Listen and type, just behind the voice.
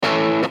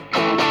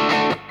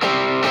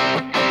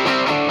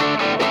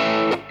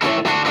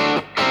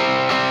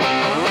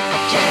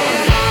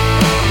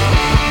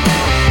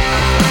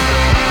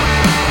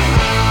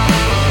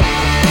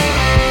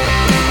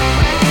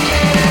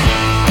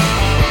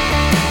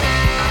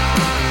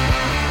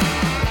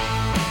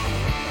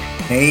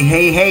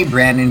Hey,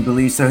 Brandon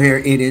Beliso here.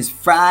 It is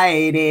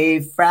Friday,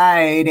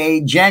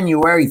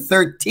 January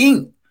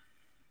 13th.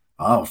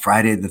 Oh,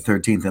 Friday the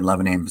 13th at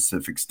 11 a.m.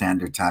 Pacific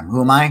Standard Time.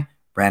 Who am I?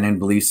 Brandon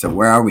Beliso.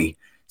 Where are we?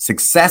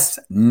 Success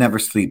never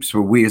sleeps.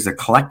 Where we as a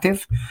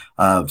collective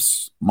of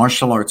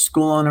martial arts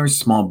school owners,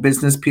 small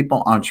business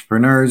people,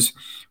 entrepreneurs,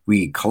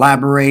 we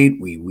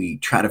collaborate, we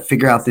try to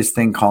figure out this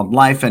thing called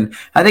life. And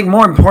I think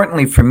more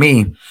importantly for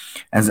me,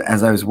 as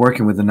I was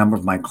working with a number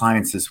of my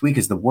clients this week,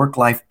 is the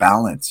work-life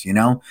balance.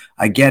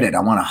 I get it.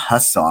 I want to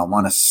hustle. I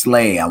want to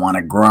slay. I want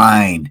to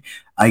grind.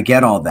 I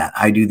get all that.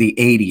 I do the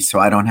 80 so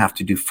I don't have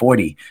to do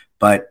 40.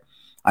 But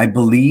I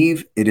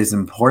believe it is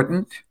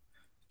important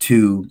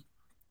to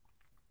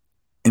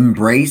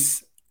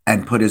embrace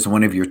and put as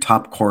one of your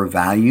top core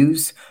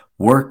values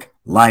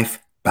work-life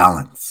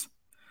balance.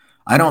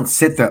 I don't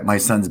sit there at my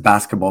son's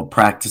basketball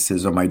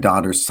practices or my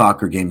daughter's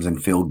soccer games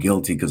and feel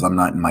guilty because I'm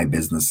not in my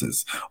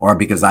businesses, or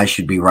because I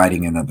should be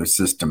writing another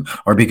system,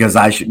 or because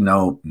I should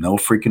know. No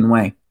freaking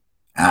way.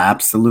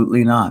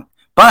 Absolutely not.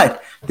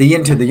 But the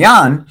yin to the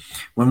yang,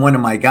 when one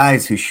of my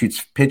guys who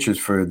shoots pitchers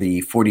for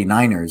the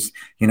 49ers,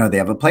 they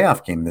have a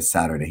playoff game this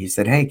Saturday. He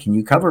said, "Hey, can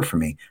you cover for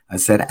me?" I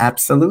said,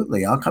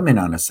 "Absolutely. I'll come in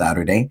on a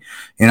Saturday."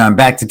 I'm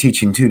back to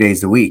teaching 2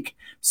 days a week.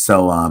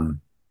 So,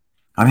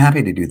 I'm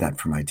happy to do that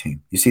for my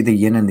team. You see the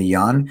yin and the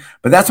yang,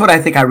 but that's what I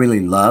think I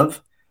really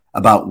love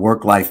about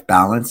work-life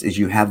balance is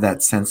you have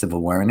that sense of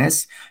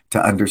awareness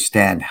to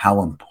understand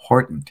how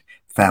important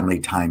family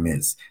time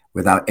is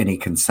without any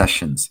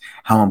concessions,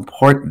 how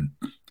important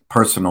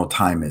personal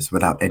time is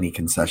without any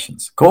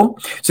concessions. Cool?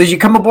 So as you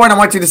come aboard, I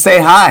want you to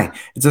say hi.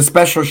 It's a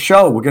special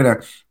show. We're going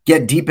to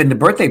get deep into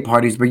birthday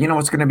parties, but you know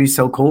what's going to be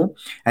so cool?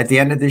 At the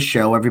end of this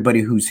show,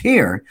 everybody who's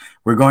here,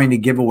 we're going to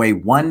give away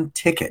one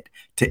ticket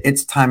to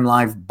It's Time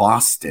Live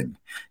Boston.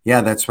 Yeah,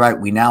 that's right.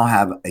 We now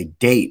have a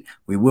date.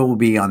 We will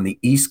be on the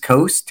East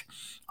Coast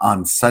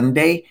on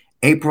Sunday,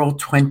 April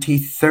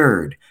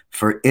 23rd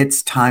for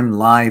It's Time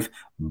Live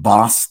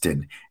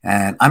Boston.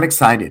 And I'm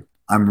excited.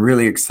 I'm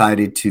really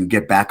excited to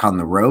get back on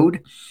the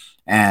road.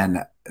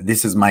 And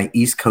this is my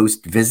East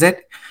Coast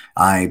visit.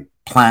 I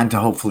plan to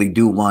hopefully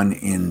do one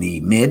in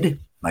the mid,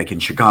 like in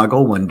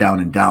Chicago, one down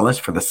in Dallas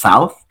for the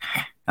South,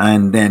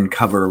 and then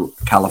cover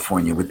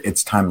California with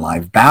It's Time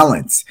Live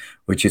Balance,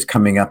 which is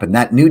coming up. And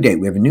that new date,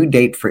 we have a new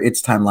date for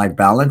It's Time Live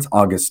Balance,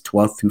 August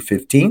 12th through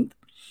 15th.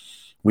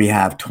 We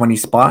have 20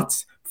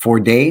 spots, 4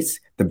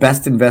 days, the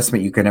best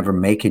investment you can ever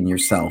make in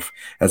yourself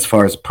as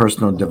far as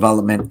personal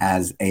development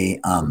as a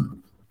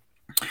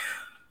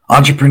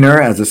entrepreneur,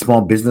 as a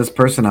small business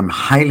person. I'm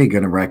highly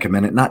going to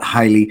recommend it. Not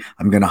highly,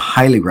 I'm going to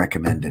highly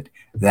recommend it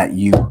that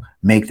you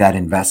make that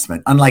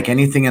investment. Unlike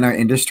anything in our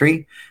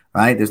industry,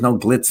 right? There's no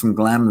glitz and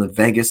glam in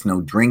Vegas,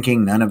 no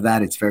drinking, none of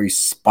that. It's very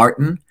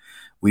Spartan.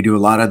 We do a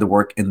lot of the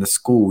work in the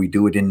school. We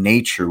do it in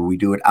nature. We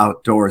do it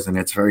outdoors, and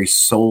it's very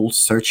soul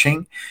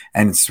searching.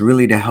 And it's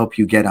really to help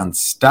you get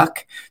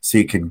unstuck so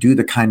you can do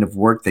the kind of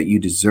work that you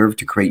deserve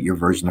to create your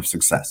version of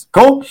success.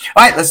 Cool?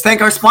 All right, let's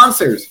thank our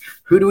sponsors.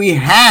 Who do we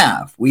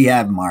have? We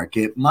have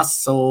Market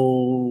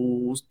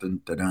Muscles.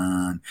 Dun, dun,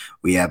 dun.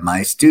 We have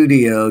My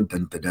Studio.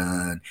 Dun, dun,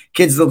 dun.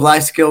 Kids Live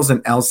Life Skills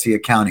and LC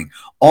Accounting.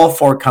 All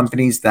 4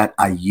 companies that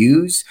I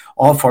use,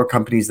 all 4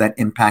 companies that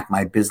impact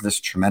my business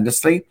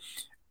tremendously.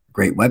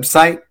 Great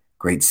website,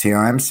 great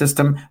CRM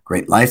system,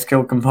 great life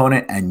skill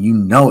component, and you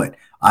know it.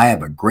 I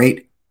have a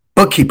great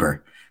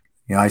bookkeeper.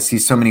 I see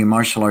so many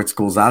martial arts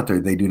schools out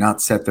there. They do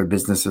not set their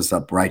businesses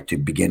up right to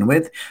begin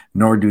with,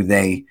 nor do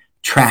they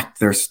track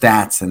their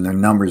stats and their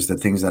numbers, the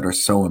things that are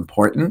so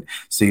important,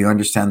 so you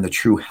understand the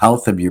true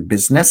health of your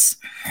business.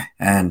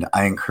 And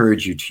I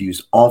encourage you to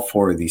use all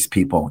 4 of these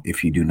people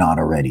if you do not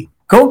already.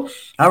 Cool.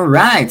 All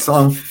right.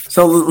 So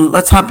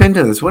let's hop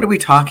into this. What are we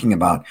talking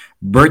about?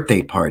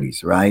 Birthday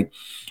parties, right?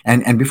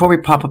 And before we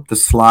pop up the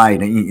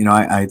slide,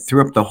 I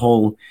threw up the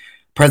whole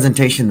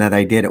presentation that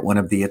I did at one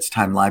of the It's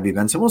Time Live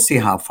events. So we'll see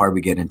how far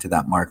we get into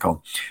that,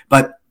 Marco.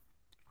 But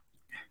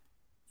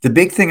the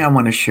big thing I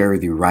want to share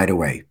with you right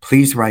away,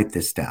 please write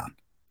this down.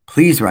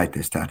 Please write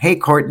this down. Hey,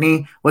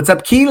 Courtney. What's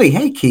up, Keely?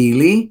 Hey,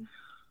 Keely.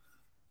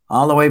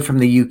 All the way from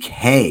the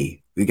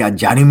UK. We got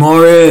Johnny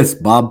Morris,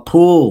 Bob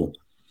Poole.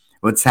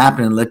 What's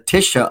happening?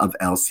 Letitia of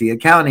LC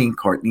Accounting,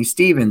 Courtney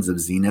Stevens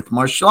of Zenith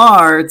Martial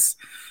Arts,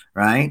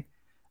 right?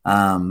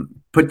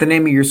 Put the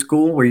name of your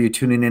school, where you're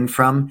tuning in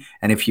from.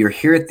 And if you're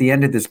here at the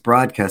end of this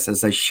broadcast,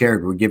 as I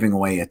shared, we're giving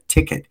away a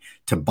ticket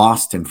to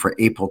Boston for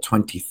April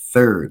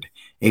 23rd.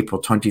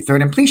 April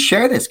 23rd. And please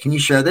share this. Can you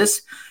share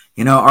this?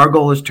 Our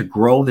goal is to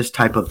grow this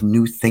type of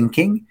new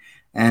thinking.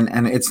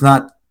 And it's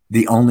not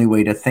the only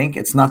way to think.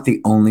 It's not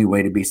the only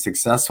way to be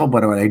successful.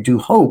 But what I do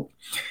hope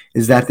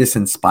is that this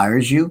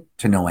inspires you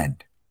to no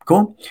end.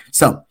 Cool?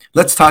 So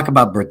let's talk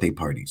about birthday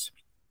parties.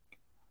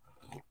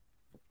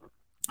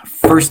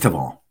 First of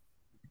all,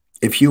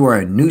 if you are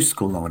a new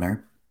school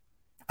owner,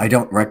 I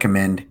don't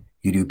recommend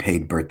you do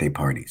paid birthday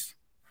parties.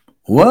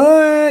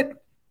 What?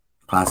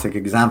 Classic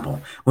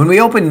example. When we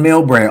opened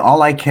Millbrae,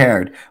 all I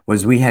cared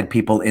was we had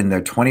people in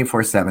there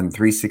 24/7,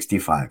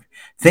 365.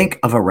 Think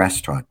of a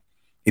restaurant.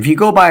 If you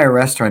go by a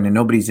restaurant and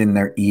nobody's in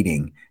there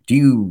eating, do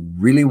you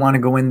really want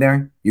to go in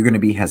there? You're going to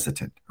be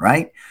hesitant,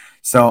 right?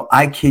 So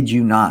I kid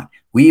you not.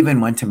 We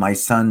even went to my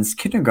son's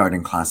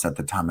kindergarten class at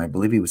the time. I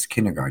believe he was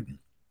kindergarten.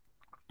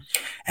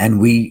 And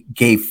we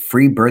gave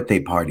free birthday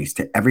parties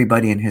to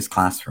everybody in his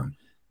classroom.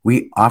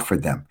 We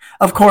offered them.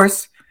 Of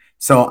course,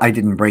 so I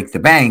didn't break the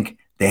bank.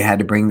 They had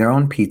to bring their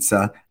own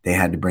pizza. They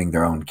had to bring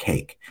their own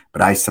cake.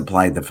 But I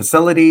supplied the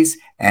facilities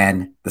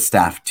and the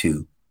staff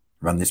to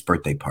run this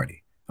birthday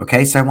party.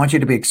 Okay, so I want you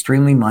to be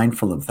extremely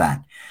mindful of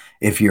that.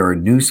 If you're a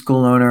new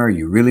school owner,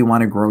 you really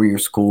want to grow your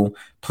school,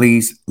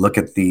 please look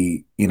at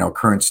the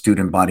current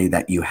student body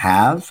that you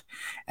have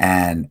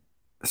and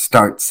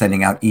start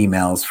sending out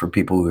emails for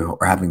people who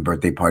are having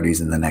birthday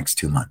parties in the next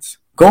 2 months.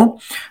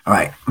 Cool? All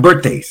right.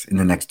 Birthdays in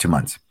the next 2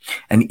 months.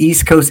 And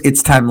East Coast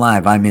It's Time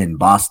Live. I'm in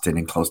Boston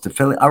and close to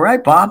Philly. All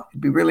right, Bob.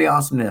 It'd be really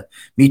awesome to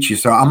meet you.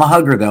 So I'm a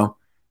hugger, though.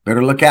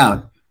 Better look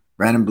out.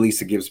 Brandon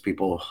Belisa gives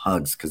people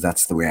hugs because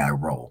that's the way I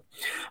roll.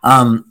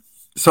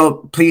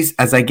 So please,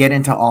 as I get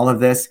into all of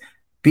this,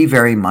 be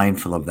very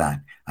mindful of that.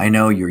 I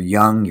know you're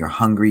young, you're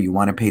hungry, you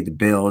want to pay the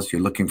bills,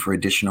 you're looking for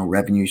additional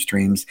revenue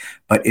streams.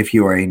 But if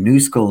you are a new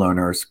school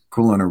owner or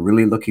school owner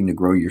really looking to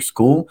grow your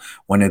school,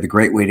 one of the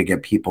great way to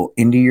get people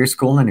into your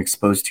school and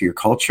exposed to your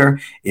culture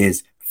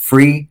is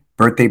free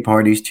birthday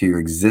parties to your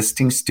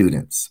existing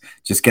students.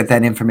 Just get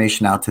that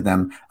information out to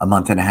them a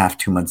month and a half,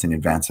 2 months in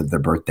advance of their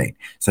birthday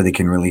so they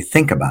can really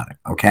think about it.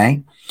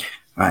 Okay.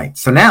 All right.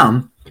 So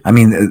now,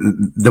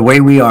 the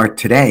way we are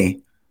today,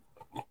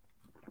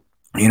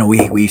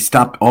 we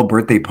stopped all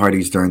birthday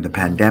parties during the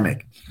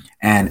pandemic.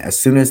 And as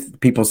soon as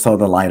people saw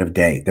the light of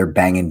day, they're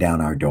banging down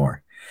our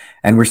door.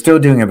 And we're still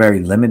doing a very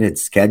limited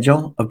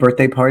schedule of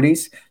birthday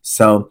parties.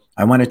 So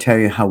I want to tell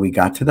you how we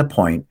got to the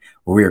point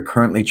where we are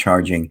currently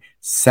charging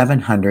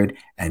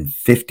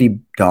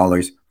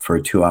 $750 for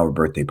a 2-hour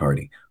birthday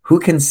party. Who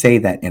can say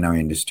that in our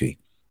industry?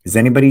 Is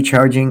anybody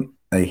charging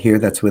here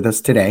that's with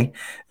us today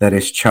that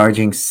is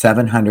charging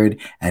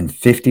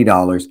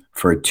 $750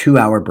 for a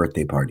 2-hour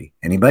birthday party?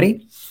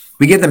 Anybody?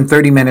 We give them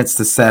 30 minutes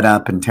to set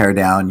up and tear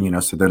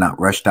down, so they're not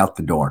rushed out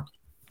the door.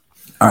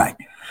 All right.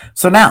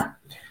 So now,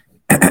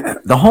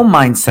 the whole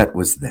mindset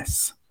was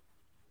this.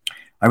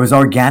 I was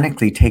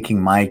organically taking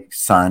my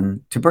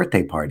son to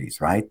birthday parties,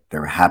 right? They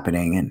were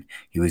happening and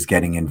he was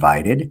getting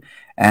invited.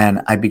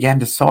 And I began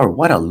to saw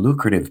what a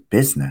lucrative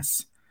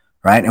business,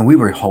 right? And we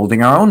were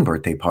holding our own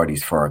birthday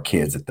parties for our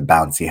kids at the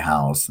Bouncy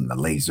House and the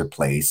Laser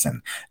Place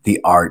and the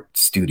Art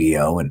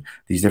Studio and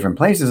these different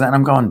places. And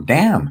I'm going,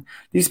 damn,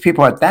 these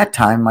people at that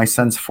time, my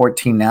son's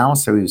 14 now,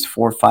 so he was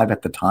 4 or 5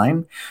 at the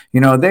time,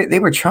 they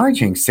were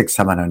charging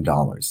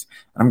 $600-$700.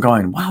 I'm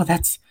going, wow,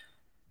 that's,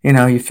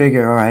 you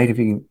figure, all right, if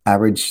you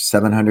average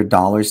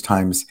 $700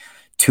 times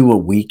 2 a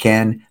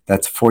weekend,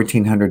 that's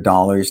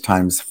 $1,400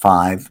 times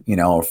 5,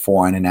 or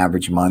 4 on an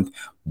average month.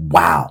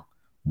 Wow.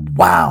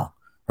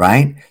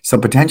 Right? So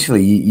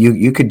potentially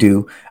you could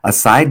do a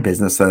side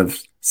business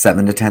of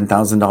 $7,000 to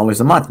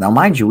 $10,000 a month. Now,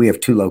 mind you, we have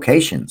 2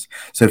 locations.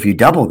 So if you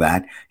double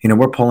that,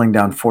 we're pulling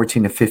down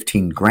 14 to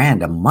 15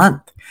 grand a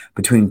month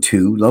between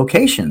 2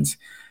 locations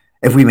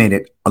if we made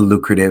it a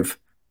lucrative,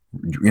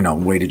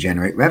 way to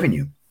generate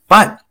revenue.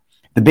 But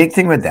the big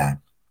thing with that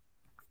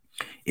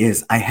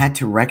is I had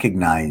to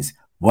recognize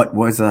what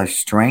was our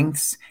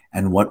strengths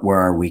and what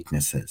were our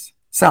weaknesses.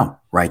 So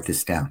write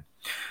this down.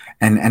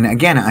 And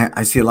again,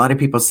 I see a lot of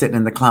people sitting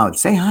in the cloud.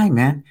 Say hi,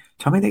 man.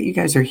 Tell me that you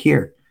guys are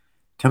here.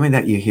 Tell me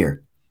that you're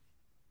here.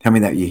 Tell me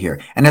that you're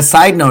here. And a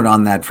side note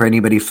on that for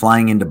anybody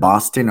flying into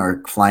Boston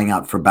or flying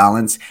out for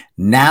Balance,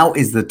 now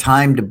is the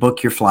time to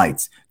book your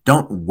flights.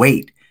 Don't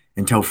wait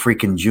until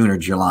freaking June or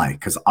July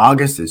because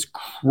August is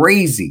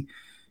crazy.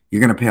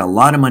 You're going to pay a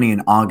lot of money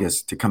in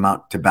August to come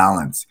out to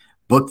Balance.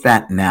 Book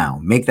that now.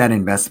 Make that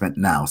investment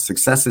now.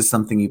 Success is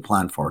something you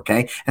plan for,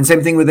 okay? And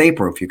same thing with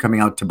April. If you're coming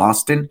out to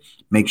Boston,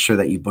 make sure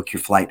that you book your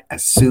flight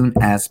as soon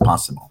as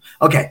possible.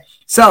 Okay,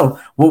 so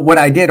what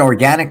I did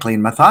organically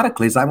and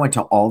methodically is I went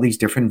to all these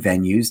different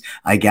venues.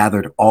 I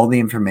gathered all the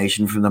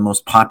information from the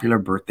most popular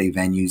birthday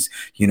venues,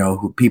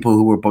 people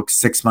who were booked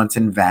 6 months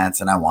in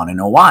advance, and I want to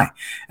know why.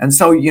 And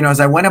so, as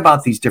I went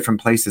about these different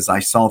places,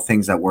 I saw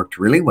things that worked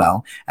really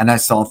well, and I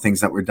saw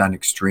things that were done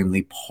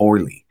extremely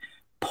poorly.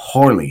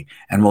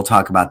 And we'll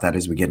talk about that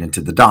as we get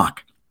into the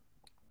doc.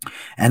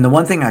 And the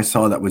one thing I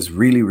saw that was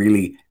really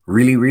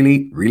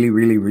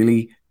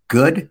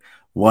good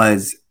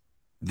was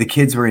the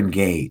kids were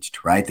engaged,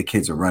 right? The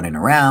kids were running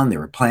around, they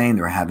were playing,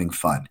 they were having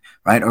fun,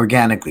 right?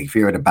 Organically, if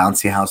you're at a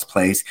bouncy house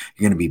place,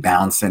 you're going to be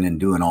bouncing and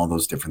doing all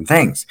those different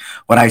things.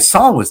 What I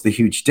saw was the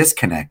huge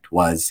disconnect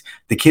was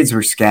the kids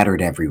were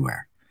scattered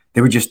everywhere.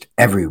 They were just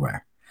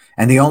everywhere.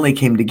 And they only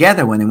came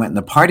together when they went in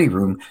the party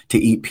room to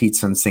eat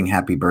pizza and sing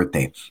happy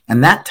birthday.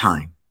 And that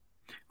time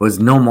was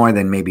no more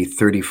than maybe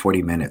 30,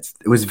 40 minutes.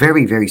 It was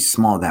very, very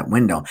small, that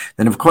window.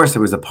 Then, of course,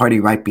 there was a party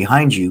right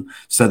behind you,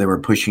 so they were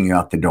pushing you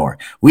out the door.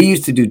 We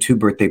used to do 2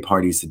 birthday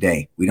parties a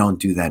day. We don't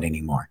do that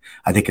anymore.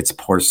 I think it's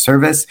poor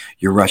service.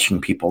 You're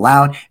rushing people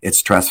out. It's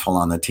stressful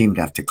on the team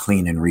to have to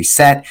clean and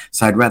reset.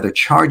 So I'd rather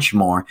charge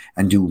more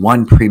and do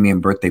 1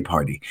 premium birthday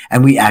party.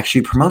 And we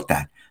actually promote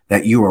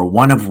that you are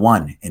one of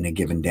one in a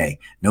given day.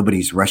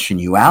 Nobody's rushing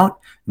you out.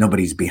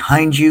 Nobody's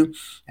behind you.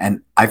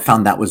 And I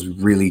found that was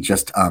really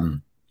just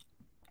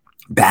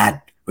bad.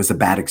 It was a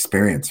bad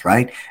experience,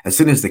 right? As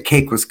soon as the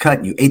cake was cut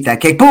and you ate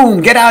that cake,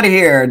 boom, get out of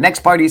here. Next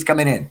party's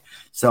coming in.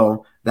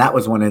 So that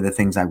was one of the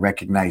things I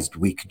recognized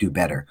we could do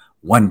better.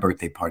 1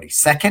 birthday party.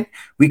 Second,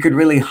 we could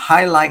really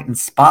highlight and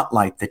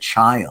spotlight the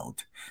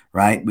child,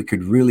 right? We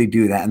could really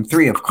do that. And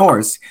 3, of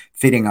course,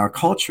 fitting our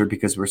culture,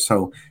 because we're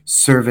so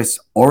service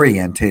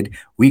oriented,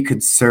 we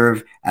could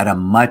serve at a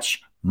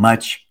much,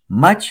 much,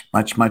 much,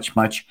 much, much,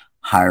 much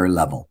higher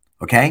level.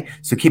 Okay.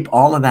 So keep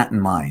all of that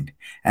in mind.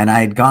 And I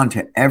had gone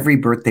to every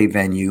birthday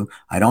venue.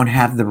 I don't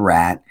have the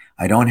rat.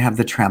 I don't have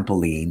the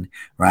trampoline,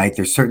 right?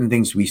 There's certain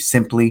things we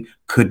simply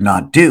could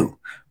not do.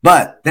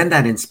 But then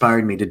that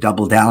inspired me to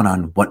double down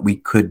on what we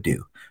could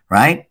do,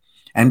 right?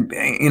 And,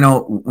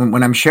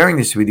 when I'm sharing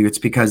this with you, it's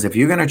because if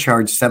you're going to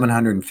charge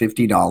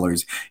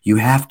 $750, you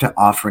have to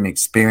offer an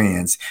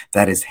experience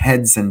that is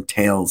heads and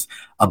tails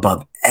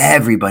above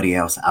everybody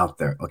else out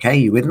there. Okay,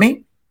 you with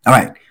me? All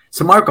right.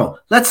 So, Marco,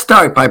 let's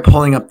start by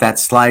pulling up that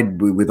slide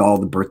with all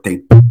the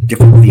birthday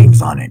different themes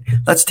on it.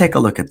 Let's take a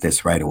look at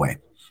this right away.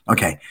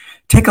 Okay,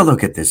 take a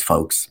look at this,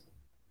 folks.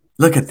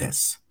 Look at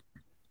this.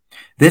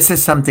 This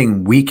is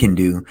something we can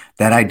do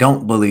that I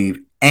don't believe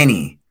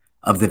any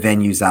of the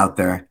venues out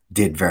there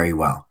did very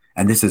well.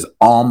 And this is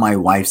all my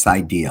wife's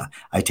idea.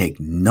 I take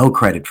no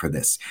credit for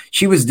this.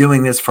 She was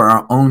doing this for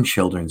our own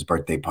children's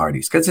birthday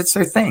parties because it's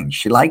her thing.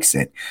 She likes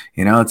it.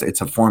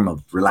 It's a form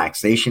of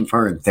relaxation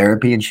for her and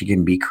therapy, and she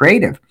can be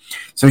creative.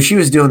 So she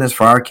was doing this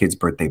for our kids'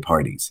 birthday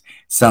parties.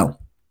 So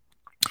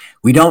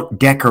we don't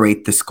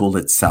decorate the school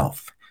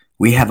itself.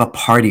 We have a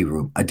party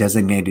room, a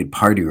designated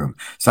party room.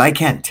 So I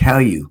can't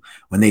tell you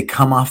when they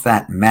come off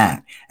that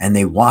mat and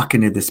they walk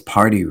into this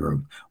party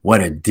room,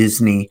 what a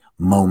Disney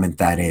moment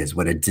that is,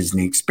 what a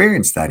Disney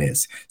experience that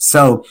is.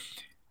 So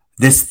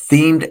this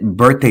themed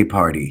birthday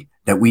party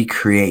that we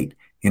create,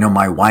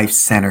 my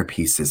wife's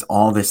centerpieces,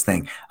 all this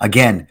thing.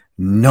 Again,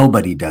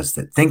 nobody does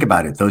that. Think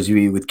about it. Those of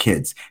you with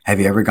kids, have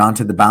you ever gone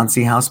to the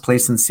bouncy house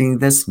place and seen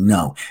this?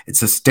 No.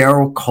 It's a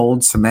sterile,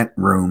 cold cement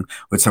room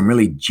with some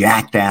really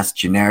jacked ass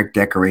generic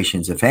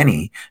decorations, if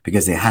any,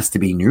 because it has to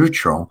be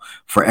neutral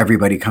for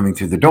everybody coming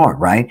through the door,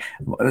 right?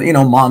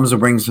 Moms will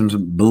bring some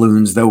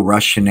balloons. They'll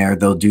rush in there.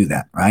 They'll do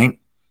that, right?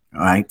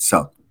 All right.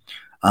 So,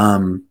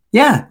 the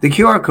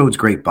QR code's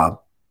great,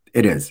 Bob.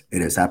 It is.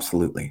 It is.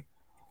 Absolutely.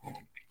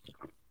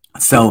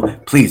 So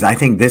please, I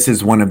think this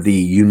is one of the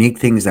unique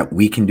things that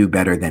we can do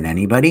better than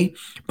anybody,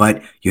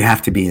 but you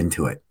have to be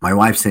into it. My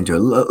wife's into it.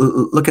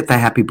 Look at the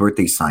happy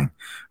birthday sign,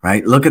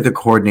 right? Look at the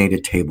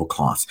coordinated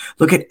tablecloths.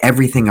 Look at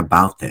everything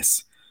about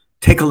this.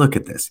 Take a look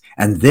at this.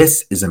 And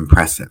this is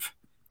impressive,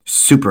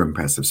 super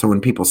impressive. So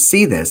when people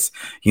see this,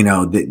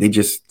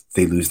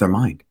 they lose their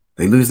mind.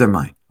 They lose their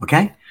mind.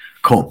 Okay,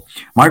 cool.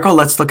 Marco,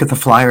 let's look at the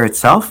flyer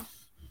itself.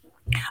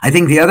 I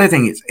think the other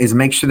thing is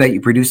make sure that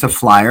you produce a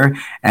flyer,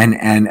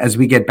 and as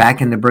we get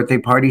back into birthday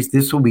parties,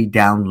 this will be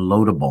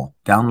downloadable.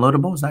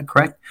 Downloadable, is that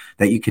correct?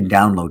 That you can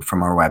download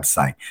from our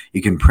website.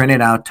 You can print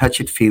it out, touch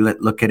it, feel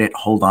it, look at it,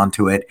 hold on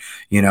to it.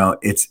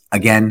 It's,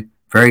 again,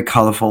 very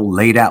colorful,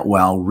 laid out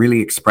well, really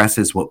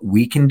expresses what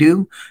we can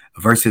do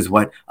versus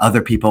what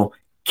other people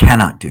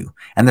cannot do.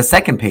 And the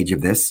second page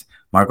of this,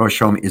 Marco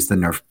Shom, is the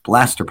Nerf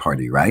Blaster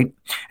Party, right?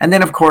 And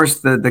then, of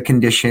course, the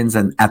conditions.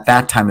 And at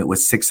that time, it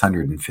was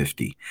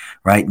 650,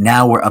 right?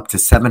 Now we're up to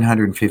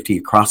 750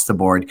 across the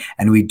board.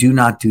 And we do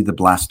not do the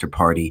Blaster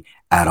Party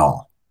at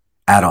all.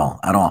 At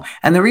all.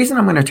 And the reason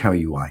I'm going to tell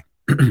you why.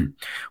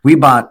 We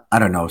bought,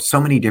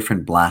 so many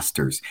different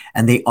blasters,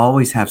 and they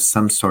always have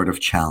some sort of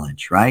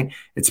challenge, right?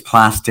 It's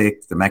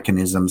plastic, the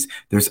mechanisms,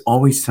 there's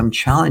always some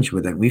challenge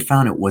with it. We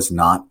found it was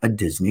not a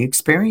Disney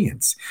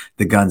experience.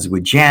 The guns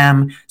would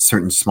jam,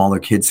 certain smaller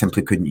kids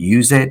simply couldn't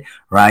use it,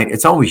 right?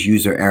 It's always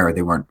user error.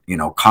 They weren't,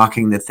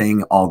 cocking the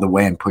thing all the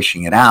way and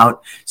pushing it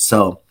out.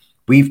 So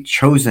we've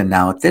chosen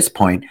now at this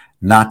point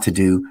not to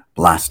do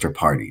blaster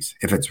parties.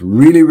 If it's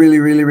really, really,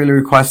 really, really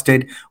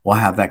requested, we'll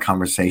have that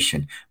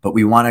conversation. But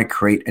we want to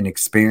create an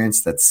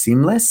experience that's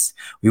seamless.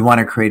 We want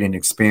to create an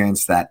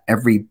experience that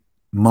every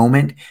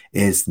moment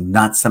is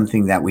not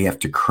something that we have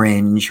to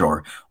cringe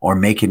or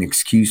make an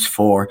excuse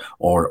for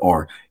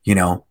or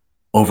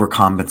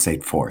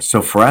overcompensate for.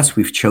 So for us,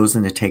 we've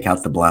chosen to take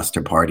out the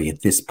blaster party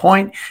at this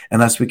point,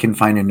 unless we can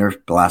find a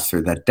Nerf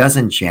blaster that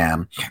doesn't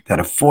jam, that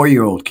a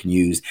 4-year-old can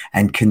use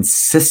and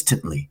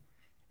consistently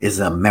is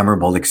a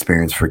memorable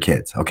experience for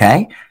kids,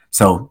 okay?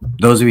 So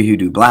those of you who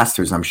do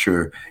blasters, I'm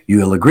sure you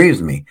will agree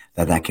with me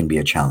that can be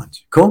a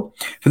challenge. Cool?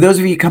 For those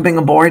of you coming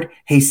aboard,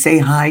 hey, say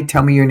hi,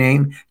 tell me your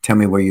name, tell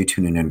me where you're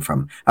tuning in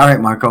from. All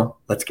right, Marco,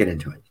 let's get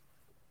into it.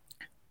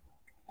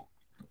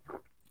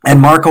 And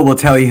Marco will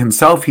tell you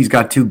himself he's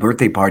got 2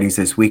 birthday parties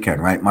this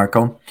weekend, right,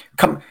 Marco?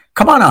 Come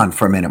on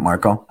for a minute,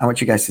 Marco. I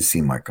want you guys to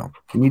see Marco.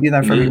 Can you do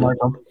that for me,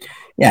 Marco?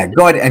 Yeah,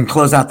 go ahead and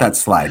close out that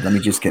slide. Let me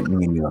just get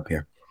me and you up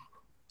here.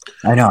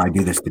 I know I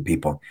do this to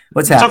people.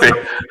 What's happening?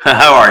 Okay.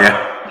 How are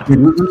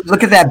you?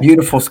 Look at that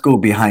beautiful school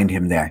behind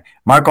him there.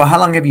 Marco, how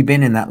long have you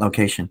been in that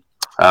location?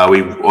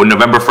 On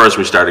November 1st,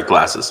 we started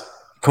classes.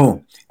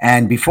 Cool.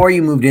 And before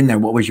you moved in there,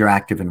 what was your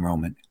active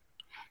enrollment?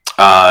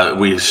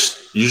 We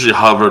usually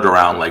hovered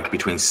around like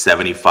between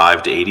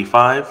 75 to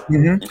 85.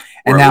 Mm-hmm.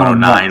 We're at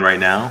 109 right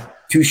now.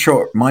 2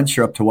 short months,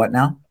 you're up to what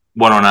now?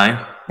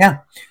 109. Yeah.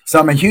 So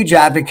I'm a huge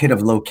advocate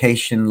of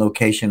location.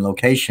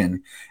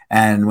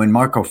 And when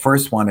Marco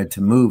first wanted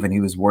to move and he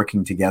was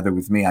working together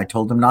with me, I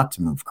told him not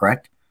to move,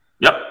 correct?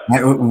 Yep.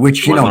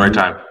 Which, you know, the right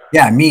time.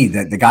 Yeah, me,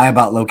 the guy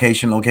about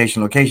location. And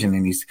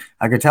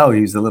I could tell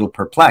he was a little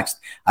perplexed.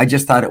 I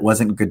just thought it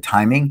wasn't good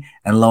timing.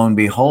 And lo and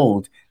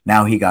behold,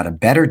 now he got a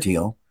better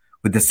deal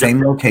with the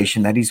same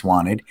location that he's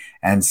wanted.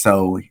 And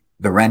so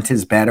the rent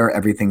is better,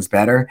 everything's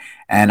better.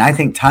 And I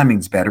think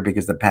timing's better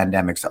because the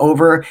pandemic's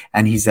over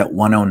and he's at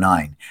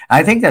 109.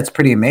 I think that's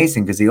pretty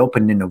amazing because he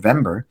opened in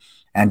November.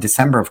 And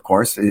December, of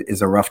course,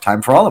 is a rough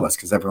time for all of us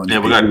because everyone. Yeah,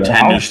 we got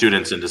 10 new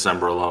students in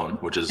December alone,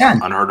 which is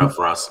unheard of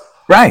for us.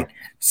 Right.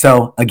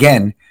 So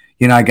again,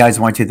 you know, I guys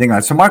want you to think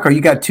about it. So Marco,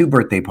 you got 2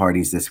 birthday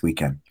parties this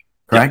weekend,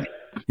 correct?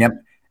 Yep.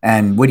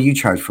 And what do you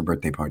charge for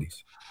birthday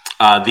parties?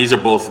 These are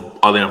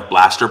both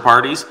blaster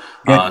parties.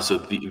 So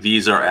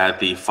these are at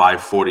the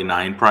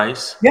 $549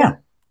 price. Yeah.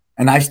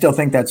 And I still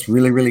think that's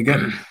really, really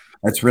good.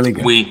 That's really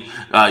good.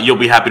 You'll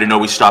be happy to know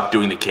we stopped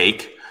doing the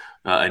cake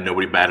and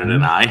nobody batted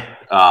an eye.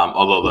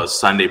 Although the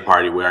Sunday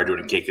party we are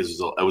doing a cake, it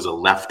was a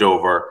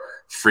leftover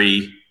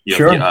free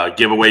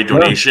giveaway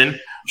donation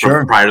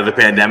from prior to the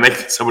pandemic.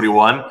 Somebody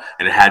won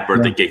and it had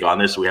birthday cake on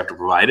there, so we have to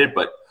provide it.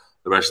 But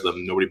the rest of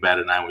them, nobody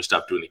batted an eye when we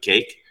stopped doing the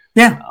cake.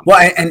 Yeah.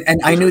 Well, and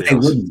I knew they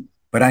wouldn't.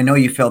 But I know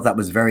you felt that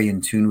was very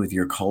in tune with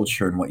your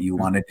culture and what you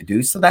wanted to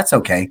do. So that's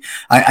okay.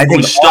 I think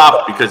we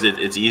stopped because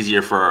it's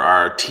easier for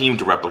our team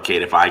to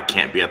replicate if I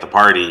can't be at the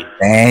party.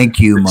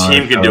 Thank you, Marco. The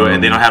team can do it,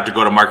 and they don't have to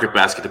go to Market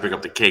Basket to pick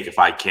up the cake if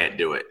I can't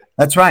do it.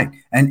 That's right.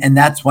 And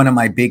that's one of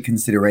my big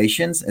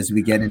considerations as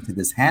we get into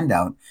this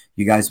handout.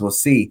 You guys will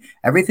see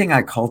everything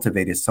I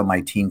cultivate is so my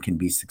team can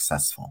be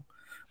successful,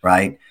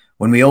 right?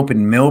 When we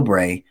opened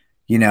Millbrae,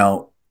 you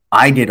know,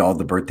 I did all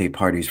the birthday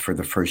parties for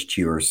the first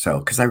year or so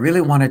because I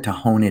really wanted to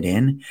hone it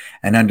in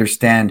and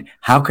understand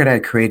how could I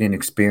create an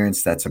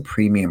experience that's a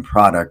premium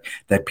product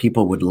that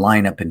people would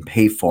line up and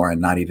pay for and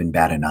not even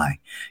bat an eye.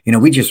 You know,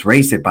 we just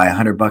raised it by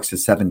 $100 to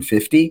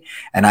 $750,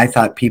 and I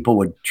thought people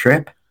would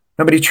trip.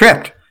 Nobody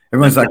tripped.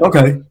 Everyone's like,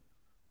 okay.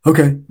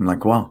 I'm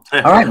like, wow.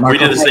 All right, Marco. We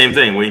did the same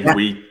thing. We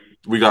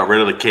got rid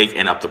of the cake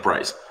and upped the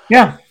price.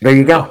 Yeah, there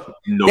you go.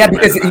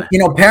 Because you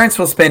know, parents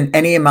will spend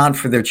any amount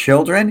for their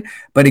children,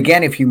 but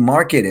again, if you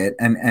market it,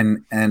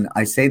 and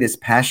I say this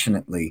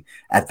passionately,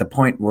 at the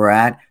point we're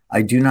at,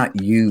 I do not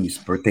use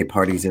birthday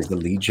parties as the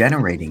lead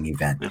generating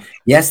event. Yeah.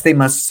 Yes, they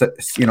must,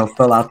 you know,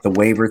 fill out the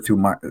waiver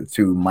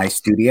through my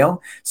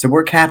studio, so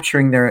we're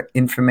capturing their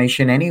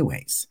information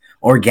anyways,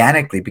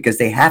 organically, because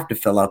they have to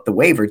fill out the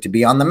waiver to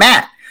be on the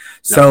mat.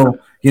 So,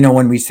 you know,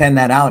 when we send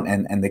that out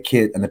and the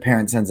kid and the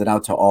parent sends it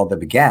out to all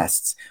the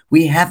guests,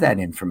 we have that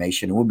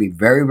information. We'll be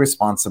very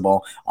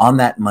responsible on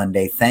that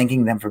Monday,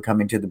 thanking them for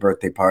coming to the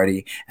birthday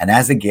party. And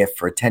as a gift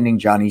for attending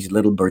Johnny's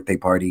little birthday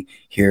party,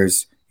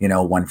 here's, you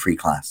know, 1 free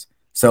class.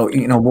 So,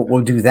 you know,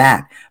 we'll do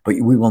that.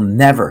 But we will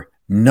never,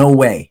 no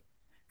way.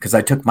 Because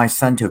I took my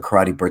son to a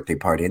karate birthday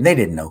party and they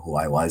didn't know who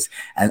I was.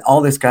 And all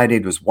this guy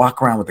did was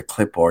walk around with a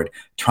clipboard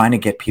trying to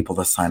get people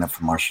to sign up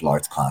for martial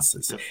arts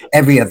classes.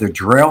 Every other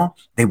drill,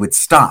 they would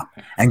stop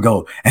and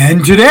go,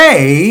 and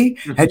today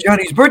at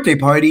Johnny's birthday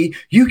party,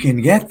 you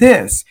can get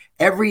this.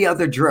 Every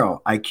other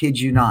drill, I kid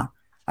you not.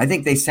 I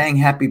think they sang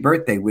happy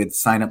birthday with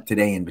sign up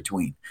today in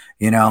between,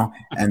 you know,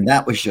 and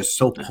that was just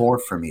so poor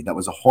for me. That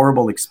was a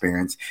horrible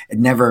experience. It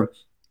never,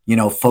 you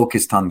know,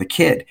 focused on the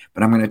kid.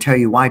 But I'm going to tell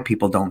you why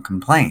people don't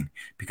complain,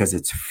 because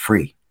it's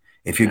free.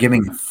 If you're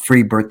giving a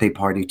free birthday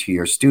party to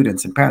your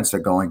students, and parents are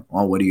going,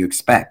 well, what do you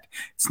expect?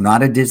 It's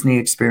not a Disney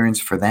experience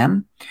for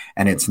them,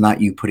 and it's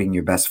not you putting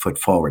your best foot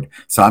forward.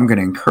 So I'm going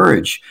to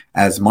encourage,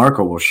 as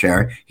Marco will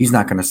share, he's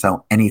not going to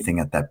sell anything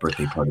at that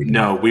birthday party.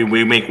 No,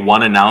 we make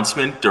one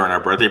announcement during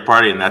our birthday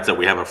party, and that's that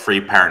we have a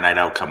free parent night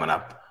out coming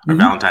up. Our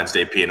Valentine's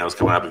Day P&O is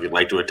coming up. If you'd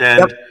like to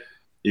attend,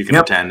 you can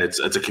attend. It's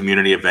a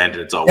community event,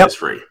 and it's always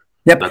free.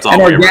 Yep. That's all.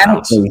 And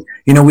organically,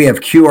 you know, we have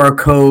QR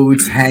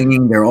codes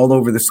hanging. They're all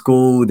over the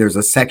school. There's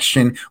a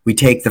section. We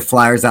take the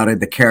flyers out of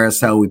the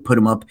carousel. We put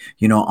them up,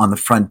 you know, on the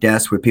front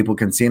desk where people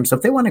can see them. So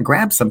if they want to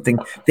grab something,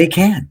 they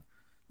can.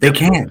 They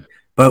can.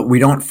 But we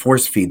don't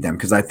force feed them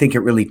because I think it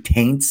really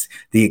taints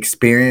the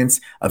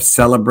experience of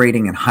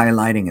celebrating and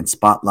highlighting and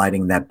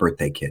spotlighting that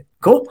birthday kid.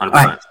 Cool. 100%. All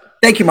right.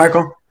 Thank you,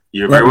 Marco.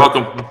 You're very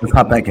welcome. Let's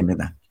hop back into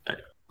that.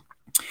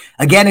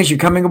 Again, as you're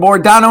coming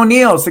aboard, Don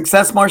O'Neill,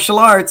 Success Martial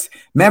Arts.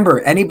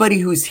 Remember, anybody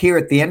who's here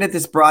at the end of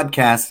this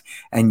broadcast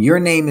and your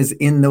name is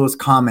in those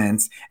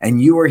comments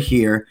and you are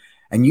here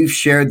and you've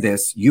shared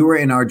this, you are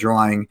in our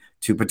drawing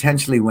to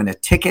potentially win a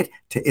ticket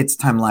to It's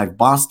Time Live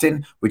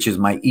Boston, which is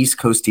my East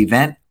Coast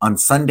event on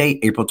Sunday,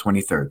 April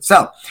 23rd.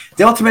 So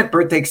the ultimate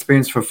birthday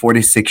experience for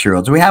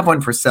 46-year-olds. We have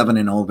one for 7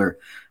 and older,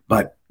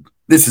 but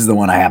this is the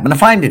one I happen to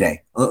find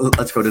today.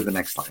 Let's go to the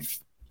next slide.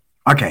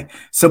 Okay,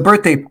 so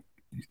birthday,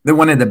 they're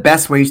one of the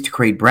best ways to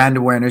create brand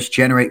awareness,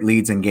 generate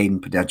leads, and gain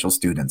potential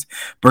students.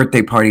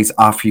 Birthday parties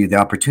offer you the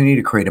opportunity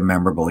to create a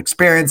memorable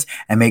experience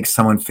and make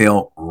someone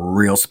feel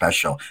real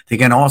special. They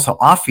can also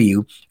offer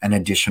you an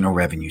additional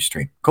revenue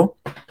stream. Cool?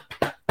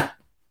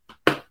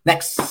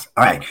 Next.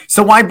 All right.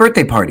 So why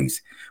birthday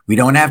parties? We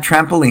don't have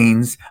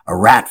trampolines, a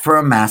rat for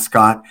a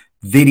mascot,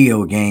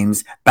 video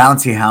games,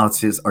 bouncy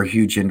houses, or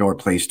huge indoor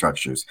play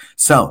structures.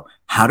 So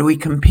how do we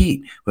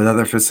compete with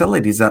other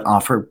facilities that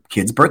offer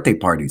kids' birthday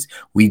parties?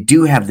 We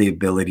do have the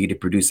ability to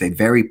produce a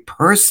very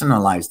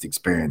personalized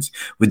experience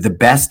with the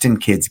best in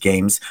kids'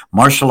 games,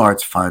 martial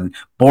arts fun,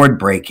 board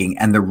breaking,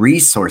 and the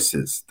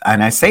resources.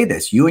 And I say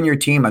this, you and your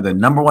team are the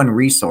number one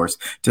resource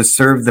to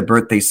serve the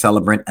birthday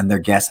celebrant and their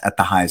guests at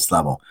the highest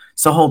level.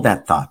 So hold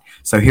that thought.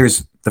 So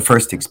here's the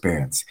first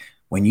experience.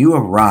 When you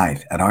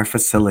arrive at our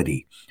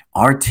facility,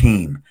 our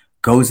team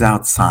goes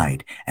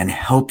outside and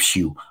helps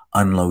you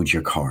unload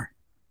your car.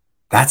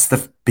 That's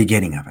the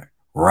beginning of it,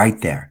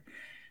 right there.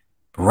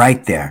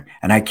 Right there.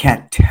 And I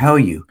can't tell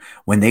you,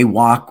 when they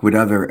walk with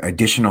other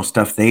additional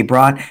stuff they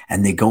brought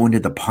and they go into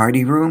the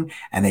party room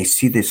and they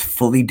see this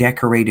fully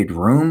decorated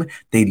room,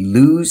 they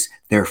lose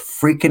their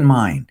freaking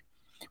mind.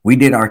 We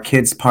did our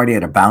kids' party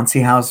at a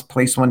bouncy house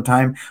place one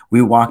time.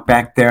 We walked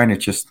back there and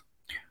it's just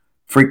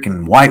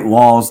freaking white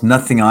walls,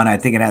 nothing on it. I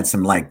think it had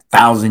some like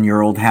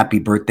 1,000-year-old happy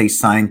birthday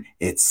sign.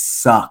 It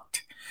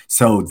sucked.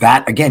 So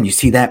that, again, you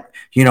see that,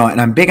 you know,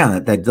 and I'm big on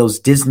it, that those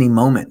Disney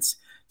moments.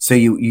 So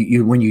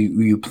you when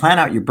you plan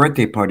out your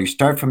birthday party,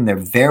 start from their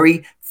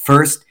very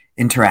first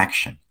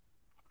interaction,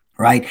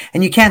 right?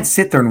 And you can't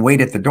sit there and wait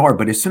at the door,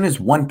 but as soon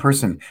as one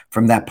person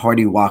from that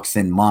party walks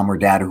in, mom or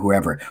dad or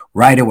whoever,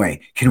 right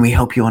away, can we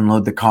help you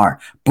unload the car?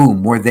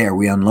 Boom, we're there.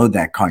 We unload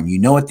that car. And you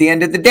know, at the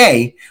end of the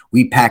day,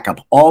 we pack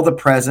up all the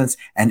presents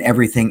and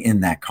everything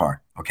in that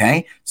car.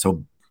 Okay,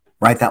 so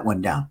write that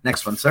one down.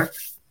 Next one, sir.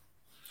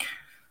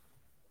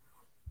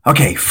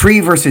 Okay,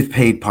 free versus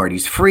paid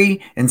parties.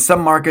 Free, in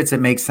some markets, it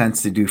makes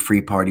sense to do free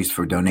parties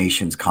for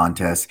donations,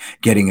 contests,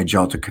 getting a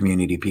jolt of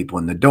community people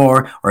in the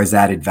door, or as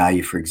added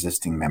value for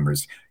existing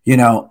members. You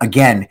know,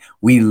 again,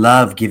 we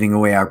love giving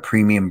away our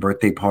premium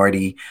birthday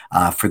party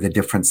for the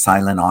different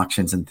silent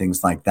auctions and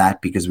things like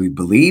that, because we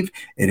believe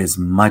it is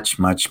much,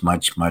 much,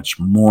 much, much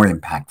more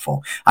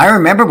impactful. I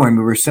remember when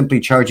we were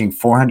simply charging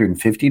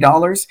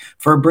 $450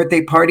 for a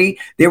birthday party,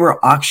 they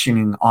were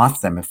auctioning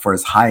off them for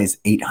as high as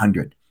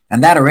 $800.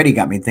 And that already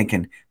got me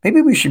thinking,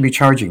 maybe we should be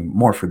charging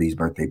more for these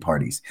birthday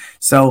parties.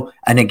 So,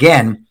 and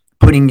again,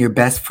 putting your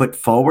best foot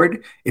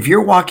forward. If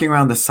you're walking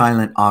around the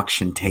silent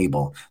auction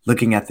table,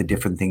 looking at the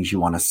different things you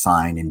want to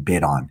sign and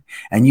bid on,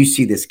 and you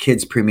see this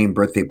kid's premium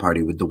birthday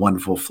party with the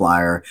wonderful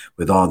flyer,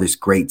 with all this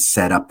great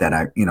setup that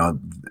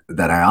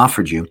I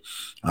offered you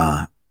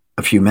a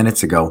few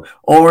minutes ago,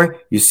 or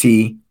you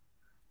see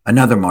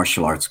another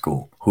martial arts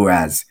school who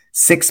has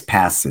 6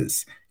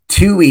 passes,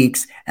 2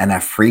 weeks, and a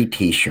free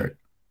t-shirt.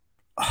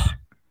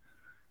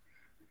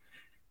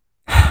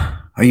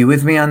 Are you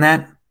with me on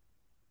that?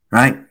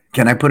 Right?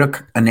 Can I put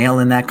a nail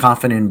in that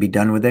coffin and be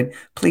done with it?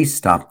 Please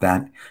stop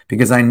that,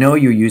 because I know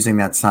you're using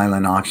that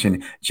silent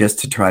auction just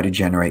to try to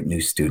generate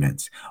new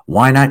students.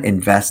 Why not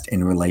invest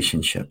in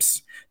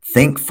relationships?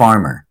 Think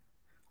farmer.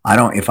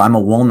 If I'm a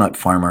walnut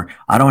farmer,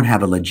 I don't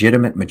have a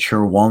legitimate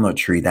mature walnut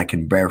tree that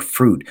can bear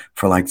fruit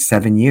for like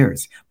 7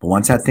 years. But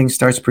once that thing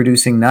starts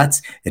producing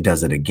nuts, it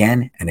does it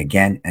again and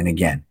again and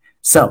again.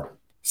 So,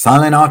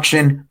 silent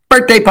auction,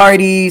 birthday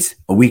parties,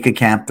 a week of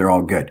camp, they're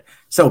all good.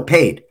 So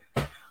paid.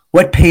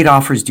 What paid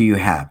offers do you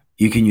have?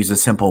 You can use a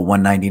simple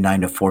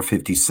 $199 to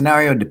 $450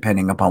 scenario,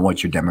 depending upon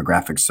what your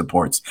demographic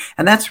supports.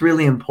 And that's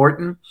really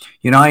important.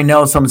 You know, I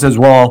know someone says,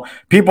 well,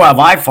 people have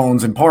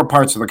iPhones in poor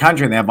parts of the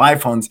country and they have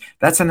iPhones.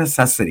 That's a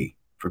necessity.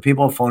 For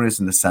people, a phone is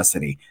a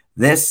necessity.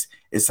 This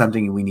is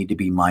something we need to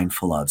be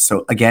mindful of.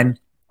 So again,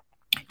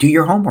 do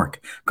your homework.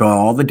 Go to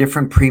all the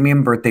different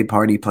premium birthday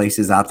party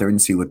places out there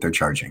and see what they're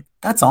charging.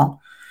 That's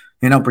all.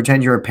 You know,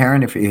 pretend you're a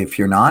parent if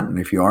you're not, and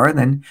if you are,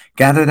 then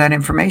gather that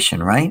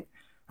information, right?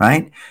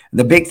 Right?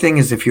 The big thing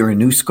is, if you're a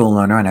new school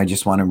owner, and I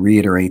just want to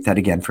reiterate that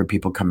again for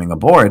people coming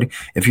aboard,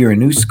 if you're a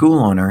new school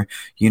owner,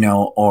 you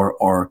know,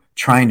 or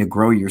trying to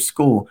grow your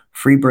school,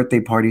 free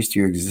birthday parties to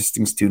your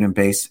existing student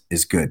base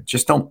is good.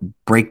 Just don't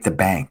break the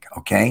bank,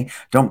 okay?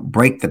 Don't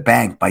break the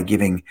bank by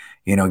giving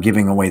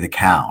away the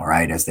cow,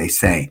 right? As they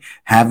say,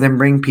 have them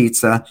bring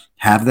pizza,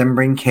 have them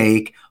bring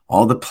cake,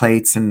 all the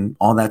plates and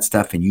all that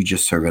stuff, and you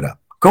just serve it up.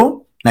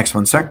 Cool. Next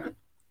one, sir.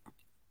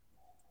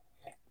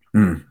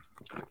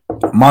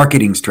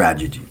 Marketing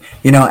strategy.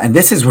 You know, and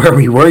this is where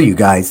we were, you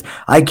guys.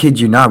 I kid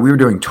you not. We were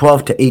doing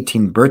 12 to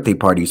 18 birthday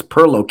parties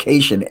per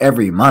location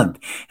every month.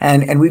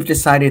 And we've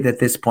decided at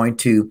this point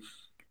to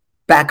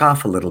back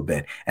off a little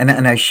bit. And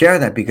I share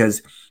that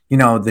because, you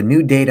know, the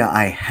new data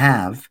I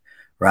have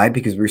right?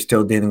 Because we're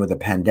still dealing with a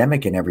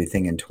pandemic and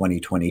everything in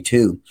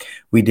 2022.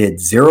 We did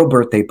 0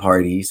 birthday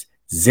parties,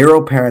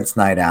 0 parents'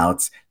 night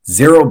outs,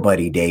 0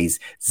 buddy days,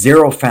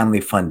 0 family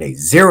fun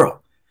days, 0.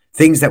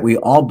 Things that we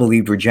all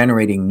believed were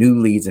generating new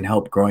leads and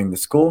help growing the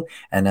school.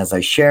 And as I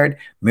shared,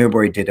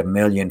 Millbury did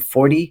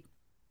 1,040,000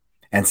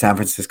 and San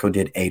Francisco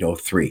did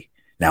 803.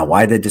 Now,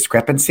 why the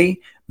discrepancy?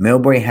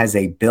 Millbury has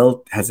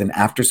an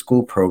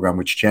after-school program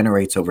which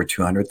generates over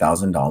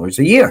 $200,000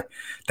 a year.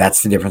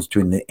 That's the difference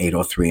between the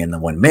 803 and the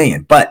 1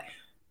 million. But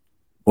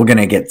we're going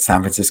to get San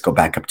Francisco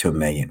back up to 1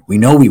 million. We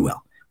know we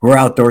will. We're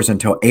outdoors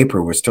until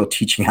April. We're still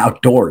teaching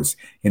outdoors,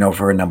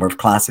 for a number of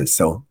classes.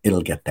 So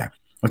it'll get there.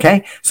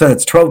 Okay, so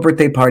that's 12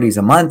 birthday parties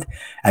a month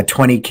at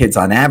 20 kids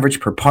on average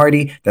per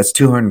party. That's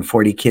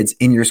 240 kids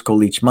in your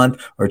school each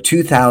month, or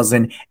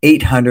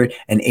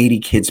 2,880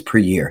 kids per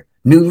year.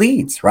 New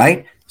leads,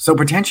 right? So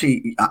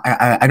potentially,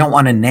 I don't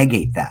want to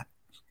negate that.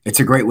 It's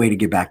a great way to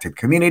give back to the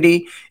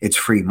community. It's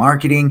free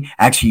marketing.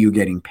 Actually, you're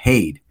getting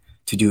paid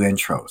to do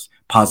intros,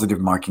 positive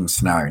marketing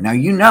scenario. Now,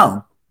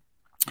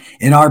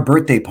 in our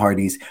birthday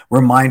parties,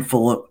 we're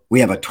mindful. We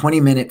have a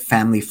 20-minute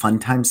family fun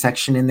time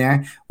section in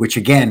there, which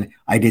again,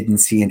 I didn't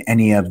see in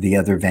any of the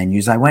other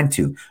venues I went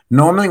to.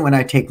 Normally, when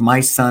I take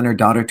my son or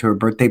daughter to a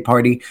birthday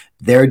party,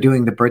 they're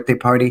doing the birthday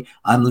party.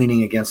 I'm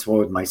leaning against the wall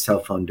with my cell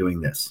phone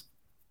doing this.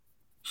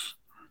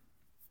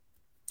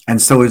 And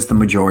so is the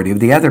majority of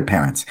the other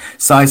parents.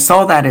 So I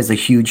saw that as a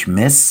huge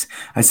miss.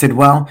 I said,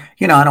 well,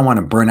 I don't want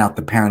to burn out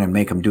the parent and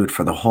make them do it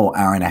for the whole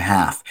hour and a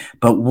half.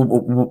 But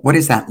what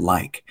is that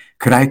like?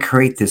 Could I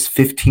create this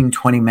 15,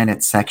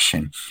 20-minute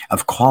section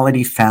of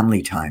quality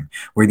family time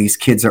where these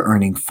kids are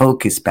earning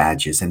focus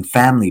badges and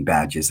family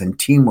badges and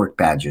teamwork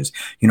badges,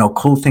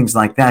 cool things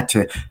like that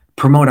to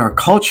promote our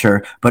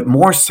culture, but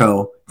more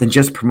so than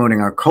just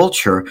promoting our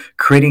culture,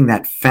 creating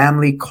that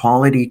family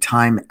quality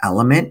time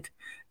element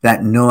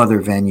that no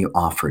other venue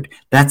offered.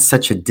 That's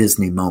such a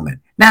Disney moment.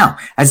 Now,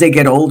 as they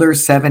get older,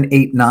 7,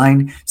 8,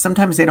 9,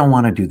 sometimes they don't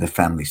want to do the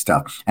family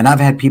stuff. And I've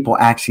had people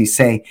actually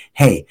say,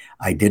 hey,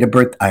 I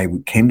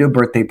came to a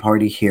birthday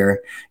party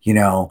here.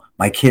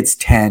 My kid's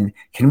 10.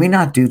 Can we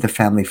not do the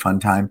family fun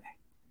time?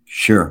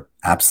 Sure,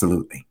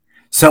 absolutely.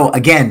 So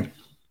again,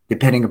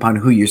 depending upon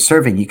who you're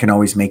serving, you can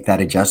always make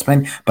that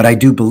adjustment. But I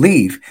do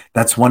believe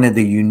that's one of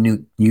the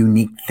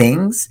unique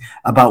things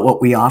about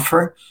what we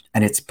offer,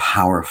 and it's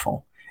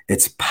powerful.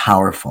 It's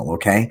powerful,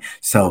 okay?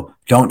 So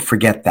don't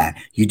forget that.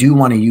 You do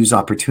want to use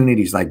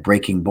opportunities like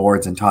breaking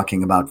boards and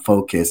talking about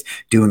focus,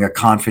 doing a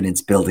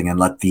confidence building, and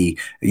let the,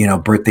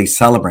 birthday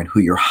celebrant who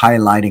you're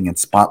highlighting and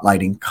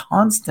spotlighting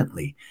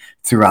constantly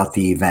throughout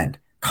the event.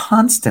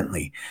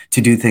 Constantly to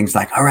do things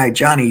like, all right,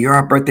 Johnny, you're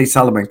our birthday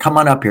celebrant. Come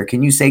on up here.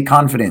 Can you say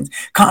confidence?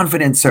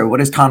 Confidence, sir.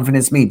 What does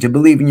confidence mean? To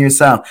believe in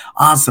yourself.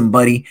 Awesome,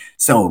 buddy.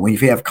 So if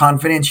you have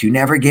confidence, you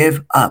never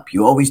give up.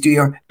 You always do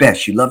your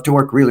best. You love to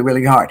work really,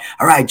 really hard.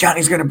 All right,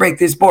 Johnny's going to break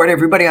this board.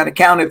 Everybody on a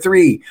count of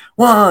 3.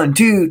 1,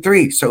 2,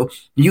 3. So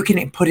you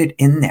can put it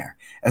in there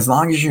as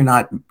long as you're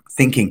not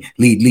thinking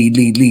lead,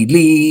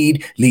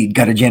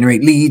 got to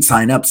generate leads,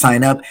 sign up.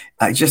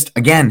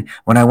 Again,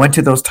 when I went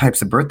to those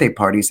types of birthday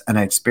parties and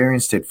I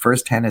experienced it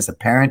firsthand as a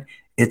parent,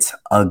 it's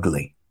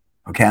ugly.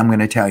 Okay, I'm going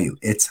to tell you,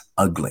 it's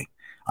ugly.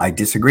 I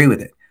disagree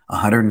with it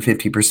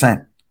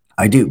 150%.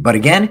 I do. But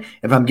again,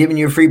 if I'm giving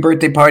you a free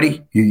birthday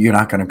party, you're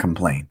not going to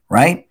complain,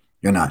 right?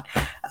 You're not.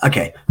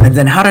 Okay, and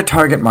then how to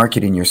target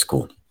market in your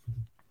school.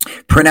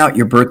 Print out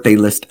your birthday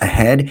list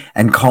ahead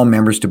and call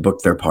members to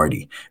book their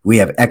party. We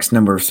have X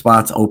number of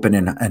spots open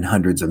and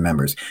hundreds of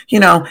members,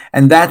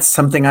 and that's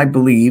something I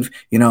believe,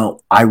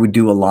 I would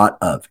do a lot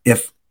of.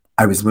 If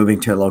I was moving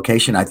to a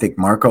location, I think,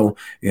 Marco,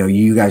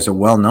 you guys are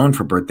well known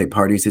for birthday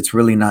parties. It's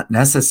really not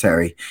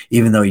necessary,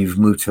 even though you've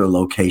moved to a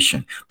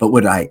location. But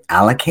would I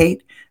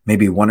allocate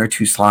maybe 1 or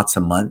 2 slots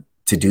a month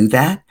to do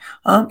that?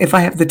 If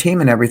I have the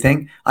team and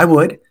everything, I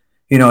would.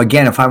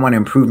 Again, if I want to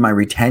improve my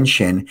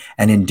retention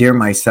and endear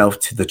myself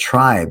to the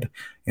tribe,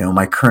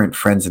 my current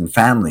friends and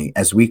family,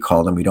 as we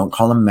call them, we don't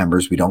call them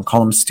members, we don't call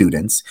them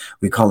students,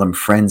 we call them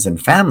friends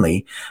and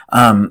family.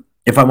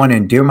 If I want to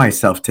endear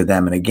myself to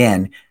them, and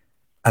again,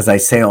 as I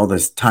say all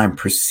this time,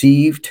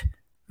 perceived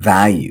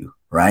value,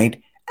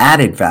 right?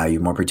 Added value,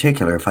 more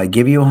particular. If I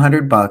give you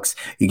 $100,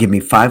 you give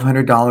me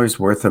 $500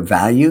 worth of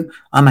value,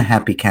 I'm a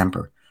happy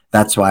camper.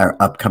 That's why our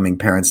upcoming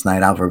Parents'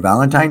 Night Out for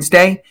Valentine's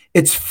Day,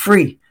 it's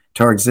free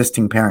to our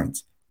existing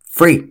parents.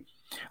 Free.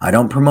 I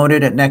don't promote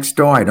it at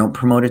Nextdoor. I don't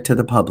promote it to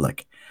the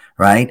public,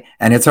 right?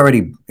 And it's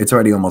already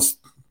almost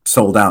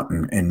sold out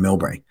in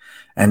Millbury.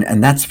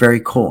 And that's very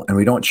cool. And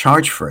we don't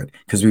charge for it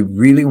because we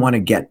really want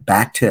to get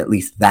back to at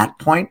least that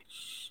point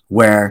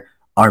where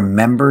our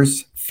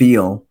members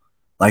feel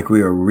like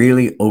we are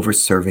really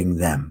overserving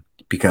them,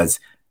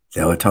 because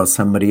they'll tell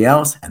somebody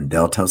else and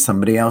they'll tell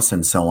somebody else,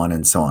 and so on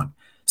and so on.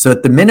 So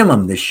at the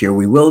minimum this year,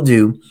 we will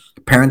do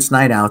Parents'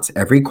 Night Outs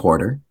every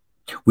quarter.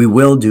 We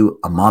will do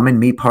a mom and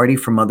me party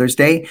for Mother's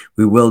Day.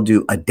 We will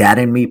do a dad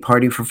and me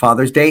party for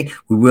Father's Day.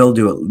 We will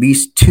do at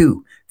least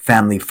 2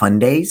 family fun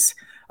days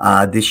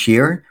this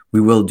year. We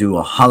will do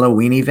a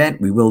Halloween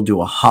event. We will do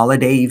a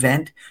holiday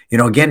event.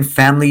 Again,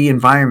 family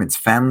environments,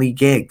 family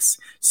gigs,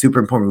 super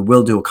important. We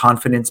will do a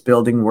confidence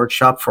building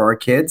workshop for our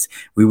kids.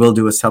 We will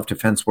do a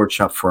self-defense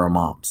workshop for our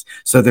moms.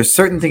 So there's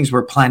certain things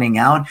we're planning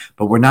out,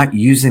 but we're not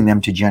using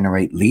them to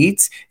generate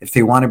leads. If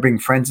they want to bring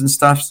friends and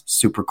stuff,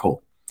 super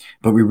cool.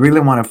 But we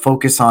really want to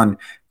focus on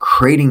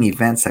creating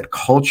events that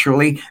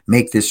culturally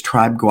make this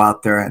tribe go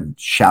out there and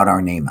shout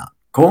our name out.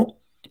 Cool?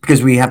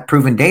 Because we have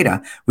proven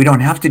data, we don't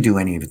have to do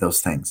any of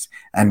those things.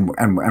 And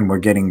we're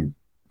getting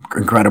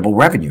incredible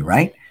revenue,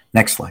 right?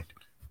 Next slide.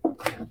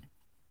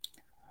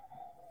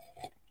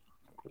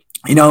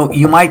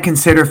 You might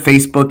consider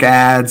Facebook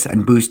ads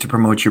and Boost to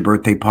promote your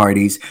birthday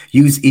parties.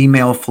 Use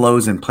email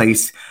flows in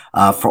place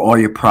for all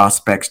your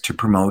prospects to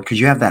promote, because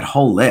you have that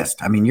whole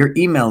list. I mean, your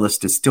email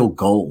list is still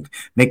gold.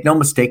 Make no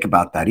mistake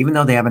about that. Even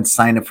though they haven't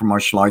signed up for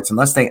martial arts,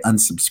 unless they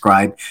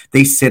unsubscribe,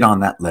 they sit on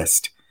that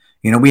list.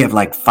 We have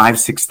like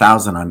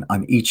 5,000-6,000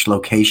 on each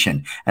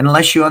location. And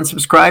unless you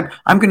unsubscribe,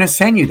 I'm going to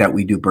send you that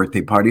we do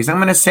birthday parties. I'm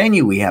going to send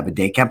you we have a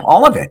day camp,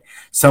 all of it.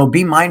 So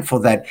be mindful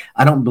that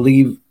I don't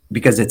believe,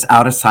 because it's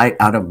out of sight,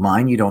 out of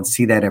mind, you don't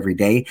see that every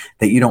day,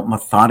 that you don't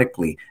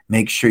methodically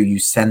make sure you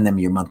send them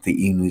your monthly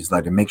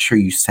e-newsletter. Make sure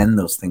you send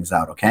those things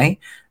out, okay?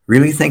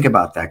 Really think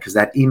about that, because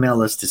that email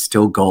list is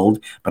still gold.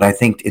 But I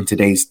think in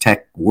today's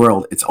tech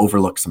world, it's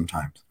overlooked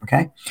sometimes,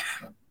 okay?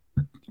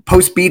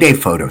 Post B-Day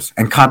photos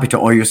and copy to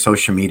all your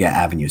social media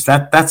avenues.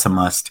 That's a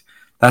must.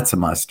 That's a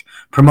must.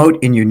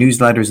 Promote in your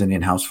newsletters and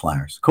in-house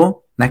flyers.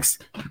 Cool.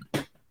 Next.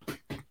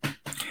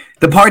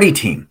 The party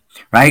team,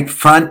 right?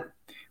 Front.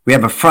 We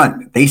have a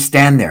front. They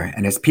stand there,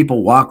 and as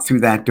people walk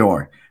through that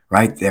door,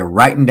 right, they're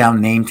writing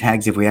down name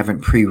tags if we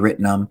haven't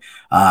pre-written them,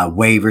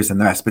 waivers and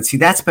the rest. But see,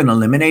 that's been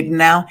eliminated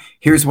now.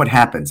 Here's what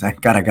happens. I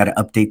got to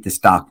update this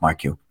doc,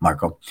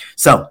 Marco.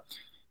 So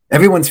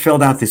everyone's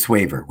filled out this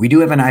waiver. We do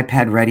have an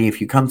iPad ready.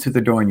 If you come through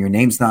the door and your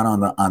name's not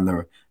on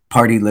the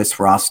party list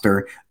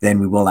roster, then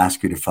we will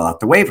ask you to fill out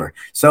the waiver.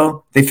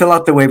 So they fill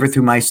out the waiver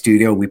through My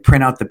Studio. We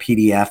print out the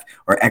PDF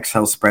or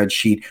Excel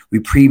spreadsheet. We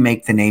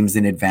pre-make the names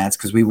in advance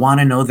because we want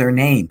to know their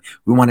name.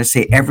 We want to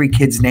say every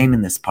kid's name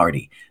in this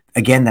party.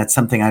 Again, that's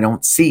something I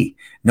don't see.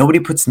 Nobody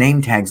puts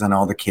name tags on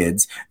all the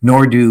kids,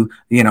 nor do,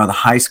 the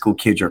high school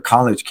kid or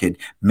college kid.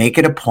 Make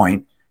it a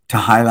point to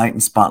highlight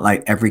and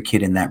spotlight every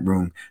kid in that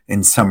room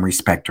in some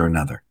respect or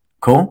another.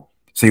 Cool?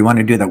 So you want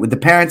to do that. With the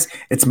parents,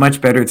 it's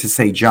much better to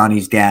say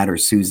Johnny's dad or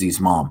Susie's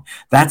mom.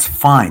 That's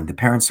fine. The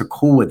parents are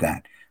cool with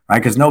that, right?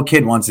 Because no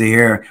kid wants to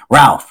hear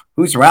Ralph.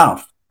 Who's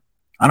Ralph?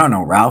 I don't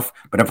know Ralph.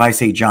 But if I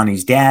say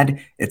Johnny's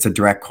dad, it's a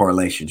direct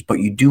correlation. But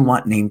you do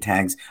want name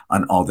tags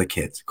on all the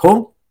kids.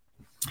 Cool?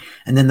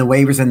 And then the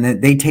waivers, and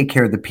they take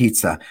care of the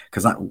pizza,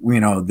 because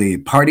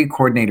the party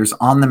coordinators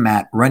on the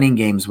mat running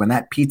games. When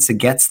that pizza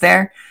gets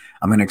there,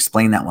 I'm going to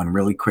explain that one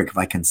really quick if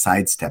I can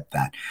sidestep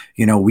that.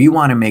 We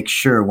want to make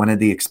sure, one of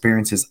the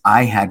experiences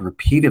I had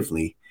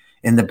repeatedly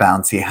in the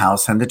bouncy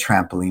house and the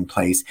trampoline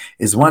place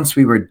is once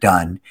we were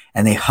done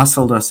and they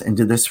hustled us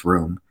into this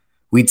room,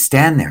 we'd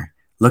stand there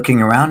looking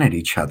around at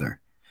each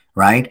other,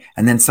 right?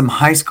 And then some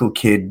high school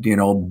kid,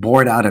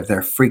 bored out of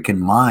their freaking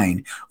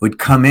mind, would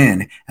come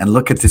in and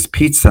look at this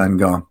pizza and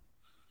go,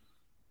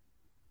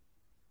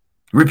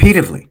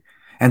 repeatedly.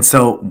 And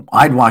so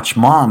I'd watch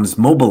moms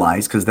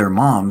mobilize, because they're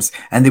moms,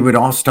 and they would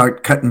all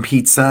start cutting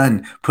pizza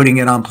and putting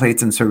it on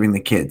plates and serving the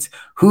kids.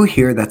 Who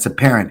here that's a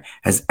parent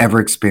has ever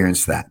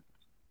experienced that?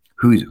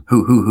 Who?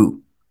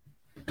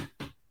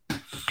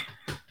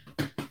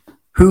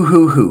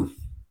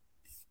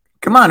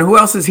 Come on, who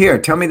else is here?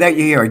 Tell me that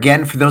you're here.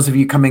 Again, for those of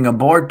you coming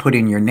aboard, put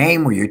in your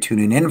name, where you're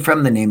tuning in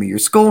from, the name of your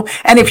school.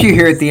 And if you're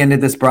here at the end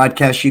of this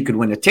broadcast, you could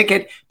win a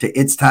ticket to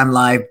It's Time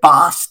Live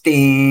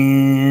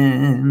Boston.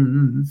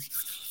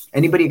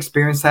 Anybody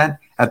experience that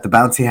at the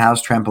bouncy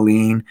house,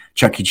 trampoline,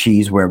 Chuck E.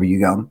 Cheese, wherever you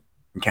go?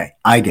 Okay,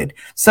 I did.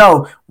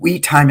 So we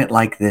time it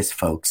like this,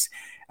 folks,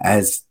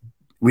 as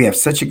we have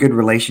such a good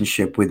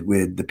relationship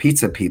with the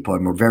pizza people,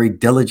 and we're very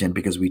diligent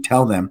because we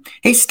tell them,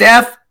 hey,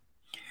 Steph,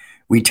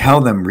 we tell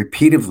them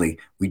repeatedly,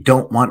 we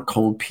don't want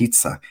cold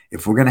pizza.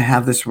 If we're going to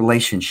have this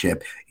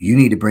relationship, you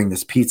need to bring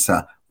this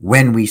pizza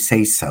when we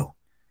say so.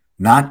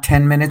 Not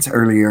 10 minutes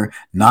earlier,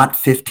 not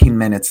 15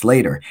 minutes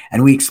later.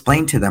 And we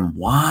explain to them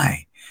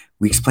why.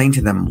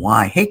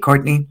 Hey,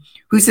 Courtney,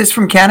 who's this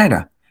from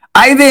Canada?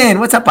 Ivan,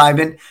 what's up,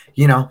 Ivan?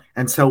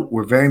 And so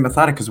we're very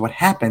methodical, because what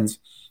happens,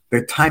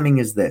 their timing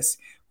is this.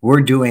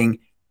 We're doing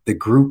the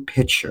group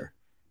picture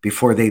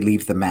before they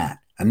leave the mat.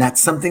 And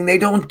that's something they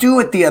don't do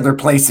at the other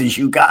places,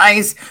 you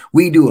guys.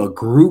 We do a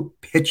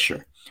group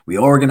picture. We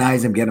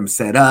organize them, get them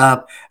set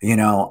up.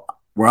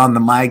 We're on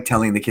the mic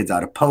telling the kids how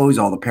to pose.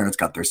 All the parents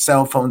got their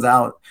cell phones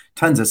out.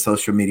 Tons of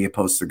social media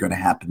posts are going to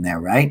happen there,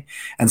 right?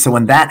 And so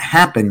when that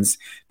happens,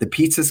 the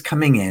pizza's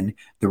coming in.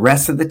 The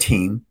rest of the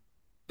team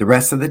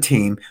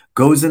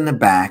goes in the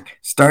back,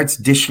 starts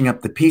dishing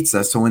up the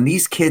pizza. So when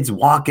these kids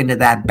walk into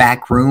that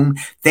back room,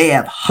 they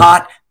have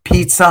hot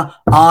pizza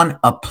on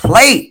a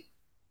plate.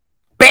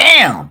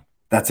 Bam!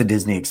 That's a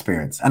Disney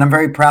experience. And I'm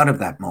very proud of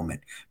that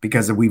moment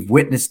because we've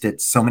witnessed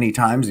it so many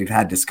times. We've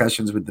had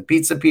discussions with the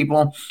pizza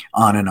people,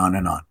 on and on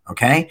and on.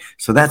 Okay.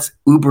 So that's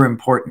uber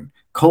important.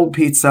 Cold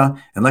pizza,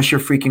 unless you're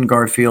freaking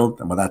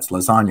Garfield, well, that's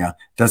lasagna,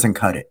 doesn't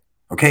cut it.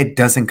 Okay. It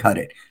doesn't cut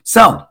it.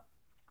 So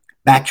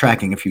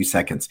backtracking a few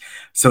seconds.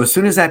 So as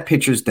soon as that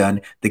picture's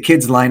done, the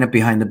kids line up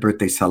behind the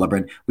birthday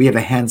celebrant. We have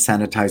a hand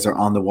sanitizer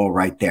on the wall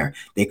right there.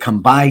 They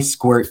come by,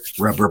 squirt,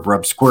 rub, rub,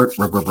 rub, squirt,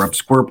 rub, rub, rub,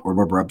 squirt, rub,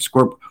 rub, rub,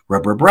 squirt,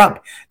 rub, rub, rub.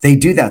 They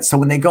do that. So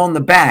when they go in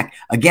the back,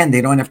 again,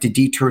 they don't have to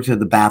detour to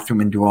the bathroom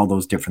and do all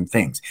those different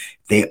things.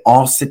 They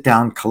all sit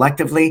down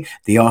collectively.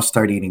 They all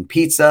start eating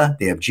pizza.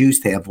 They have juice.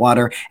 They have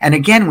water. And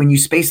again, when you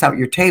space out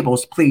your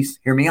tables, please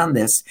hear me on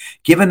this,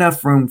 give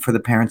enough room for the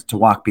parents to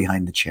walk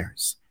behind the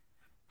chairs.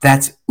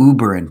 That's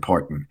uber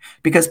important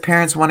because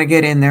parents want to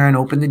get in there and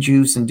open the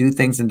juice and do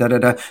things and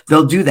da-da-da.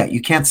 They'll do that.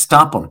 You can't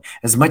stop them.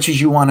 As much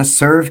as you want to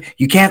serve,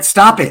 you can't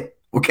stop it.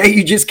 Okay?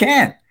 You just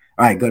can't.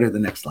 All right, go to the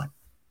next slide.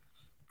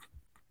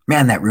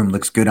 Man, that room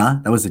looks good,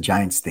 huh? That was a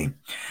Giants theme.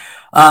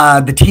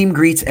 The team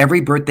greets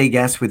every birthday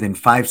guest within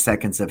 5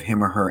 seconds of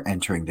him or her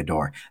entering the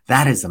door.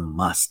 That is a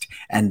must.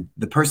 And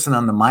the person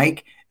on the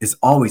mic is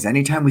always,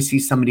 anytime we see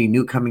somebody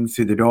new coming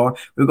through the door,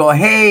 we go,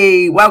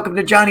 hey, welcome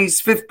to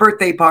Johnny's 5th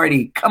birthday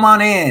party. Come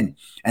on in.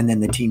 And then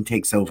the team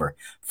takes over.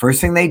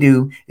 First thing they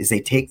do is they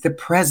take the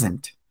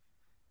present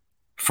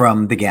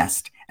from the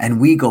guest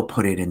and we go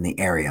put it in the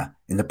area,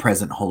 in the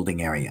present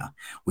holding area.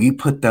 We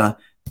put the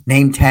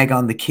name tag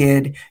on the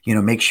kid,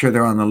 make sure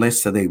they're on the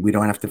list so we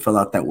don't have to fill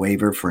out that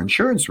waiver for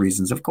insurance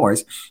reasons, of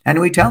course. And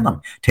we tell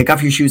them, take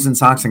off your shoes and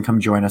socks and come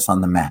join us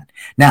on the mat.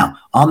 Now,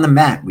 on the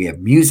mat, we have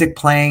music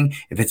playing.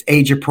 If it's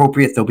age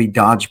appropriate, there'll be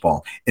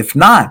dodgeball. If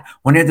not,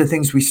 one of the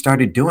things we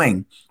started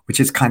doing, which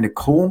is kind of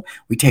cool,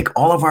 we take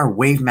all of our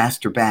Wave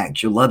Master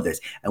bags, you'll love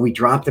this, and we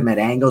drop them at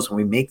angles and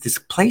we make this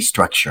play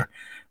structure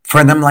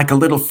for them like a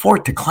little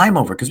fort to climb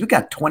over because we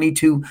got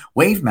 22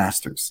 Wave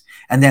Masters.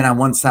 And then on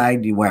one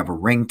side, you have a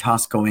ring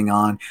toss going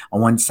on.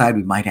 On one side,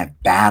 we might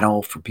have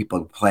battle for people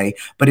to play.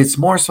 But it's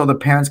more so the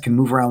parents can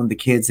move around with the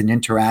kids and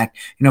interact,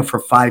 for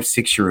 5,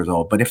 6 years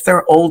old. But if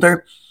they're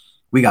older,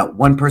 we got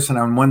one person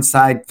on one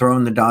side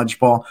throwing the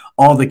dodgeball.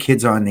 All the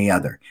kids are on the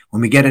other.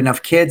 When we get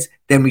enough kids,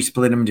 then we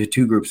split them into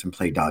 2 groups and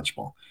play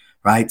dodgeball,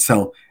 right?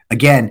 So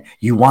again,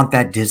 you want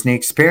that Disney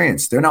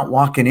experience. They're not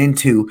walking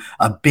into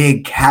a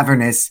big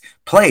cavernous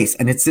place.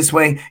 And it's this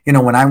way,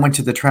 when I went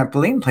to the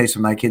trampoline place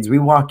with my kids, we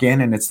walk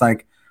in and it's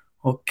like,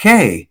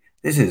 okay,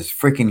 this is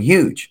freaking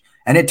huge.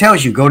 And it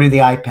tells you, go to the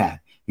iPad.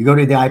 You go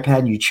to the iPad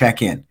and you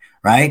check in,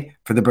 right?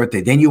 For the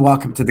birthday. Then you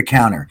walk up to the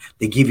counter.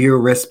 They give you a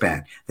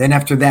wristband. Then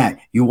after that,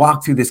 you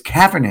walk through this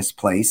cavernous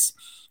place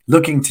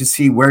looking to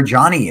see where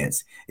Johnny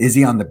is. Is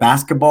he on the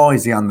basketball?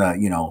 Is he on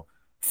the,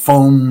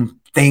 foam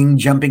thing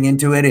jumping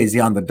into it? Is he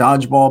on the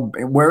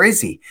dodgeball? Where is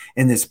he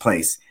in this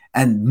place?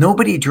 And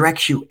nobody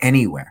directs you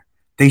anywhere.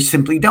 They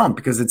simply don't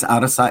because it's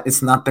out of sight.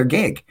 It's not their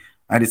gig,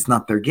 right? It's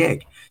not their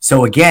gig.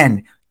 So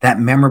again, that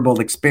memorable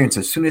experience,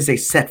 as soon as they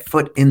set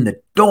foot in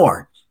the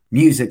door,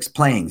 music's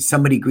playing,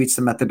 somebody greets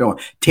them at the door,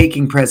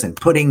 taking present,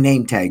 putting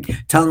name tag,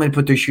 telling them to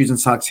put their shoes and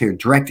socks here,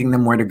 directing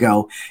them where to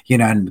go,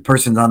 and the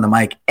person's on the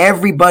mic.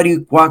 Everybody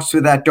walks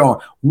through that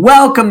door.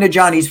 Welcome to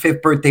Johnny's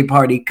 5th birthday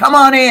party. Come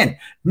on in.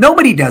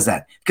 Nobody does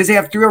that because they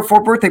have 3 or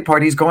 4 birthday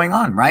parties going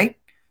on, right?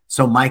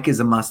 So mic is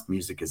a must.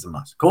 Music is a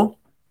must. Cool?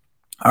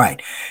 All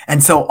right.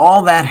 And so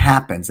all that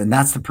happens, and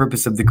that's the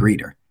purpose of the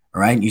greeter.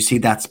 All right. You see,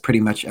 that's pretty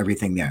much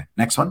everything there.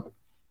 Next one.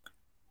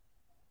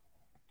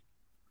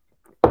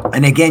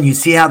 And again, you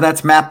see how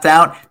that's mapped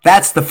out?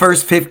 That's the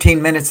first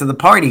 15 minutes of the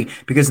party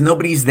because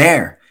nobody's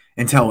there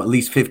until at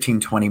least 15,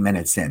 20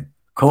 minutes in.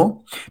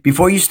 Cool?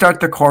 Before you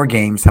start the core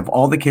games, have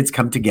all the kids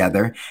come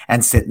together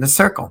and sit in a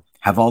circle.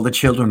 Have all the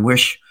children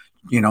wish,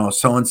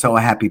 so-and-so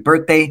a happy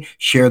birthday.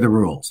 Share the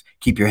rules.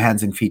 Keep your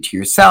hands and feet to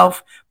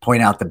yourself.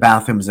 Point out the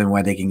bathrooms and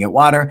where they can get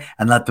water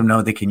and let them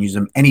know they can use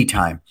them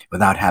anytime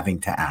without having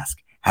to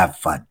ask. Have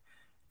fun.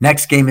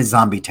 Next game is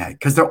zombie tag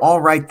because they're all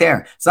right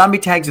there. Zombie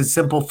tag's a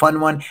simple, fun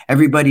one.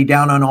 Everybody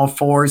down on all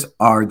fours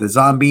are the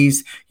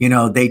zombies.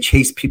 They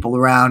chase people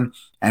around.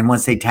 And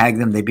once they tag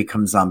them, they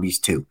become zombies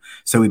too.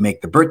 So we make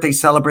the birthday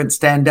celebrant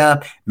stand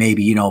up.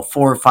 Maybe, 4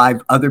 or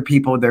 5 other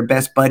people, their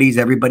best buddies,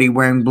 everybody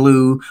wearing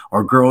blue,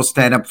 or girls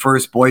stand up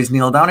first, boys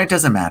kneel down. It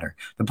doesn't matter.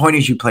 The point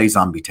is you play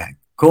zombie tag.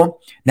 Cool?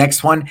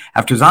 Next one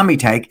after zombie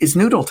tag is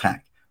noodle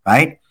tag,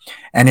 right?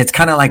 And it's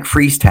kind of like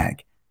freeze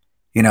tag.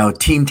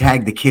 Team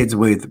tag the kids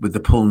with the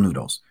pool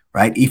noodles,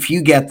 right? If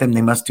you get them,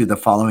 they must do the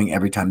following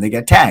every time they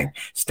get tagged.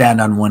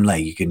 Stand on one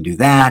leg. You can do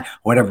that,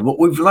 whatever. But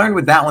we've learned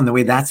with that one, the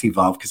way that's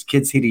evolved, because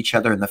kids hit each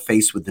other in the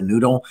face with the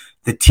noodle,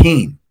 the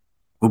team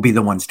will be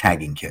the ones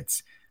tagging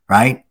kids,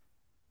 right?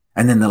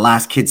 And then the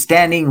last kid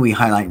standing, we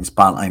highlight and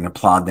spotlight and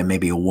applaud them,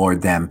 maybe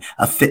award them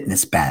a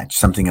fitness badge,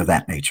 something of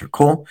that nature.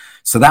 Cool?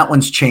 So that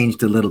one's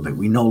changed a little bit.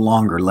 We no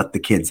longer let the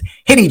kids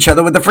hit each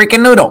other with the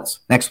freaking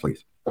noodles. Next,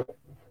 please.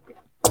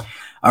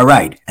 All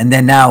right. And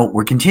then now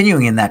we're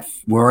continuing in that.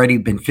 We're already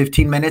been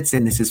 15 minutes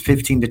and this is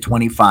 15 to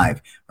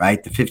 25,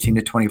 right? The 15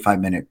 to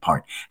 25-minute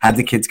part. Have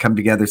the kids come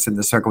together, sit in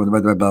the circle, blah,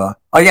 blah, blah.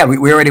 Oh, yeah,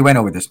 we already went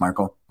over this,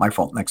 Marco. My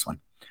fault. Next one.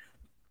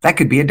 That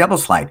could be a double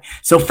slide.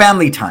 So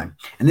family time.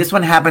 And this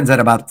one happens at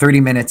about 30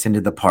 minutes into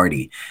the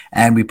party.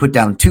 And we put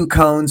down 2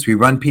 cones. We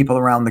run people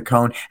around the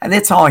cone. And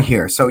it's all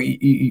here. So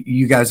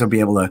you guys will be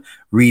able to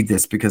read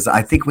this because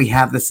I think we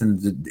have this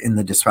in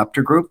the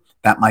Disruptor group.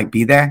 That might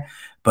be there.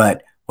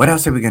 But what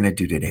else are we going to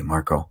do today,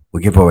 Marco?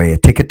 We'll give away a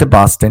ticket to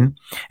Boston.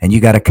 And you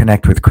got to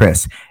connect with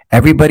Chris.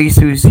 Everybody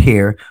who's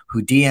here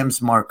who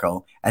DMs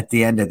Marco at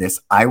the end of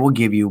this, I will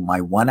give you my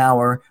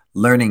 1-hour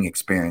learning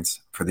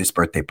experience for this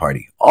birthday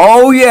party.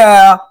 Oh,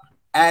 yeah.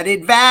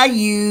 Added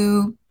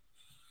value.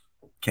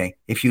 Okay.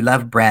 If you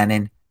love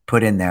Brannon,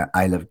 put in there,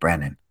 I love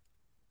Brannon.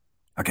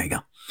 Okay, go.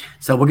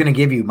 So we're going to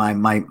give you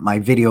my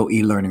video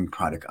e-learning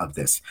product of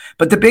this.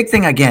 But the big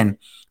thing, again,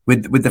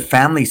 with the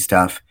family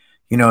stuff,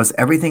 you know, is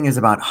everything is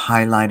about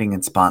highlighting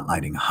and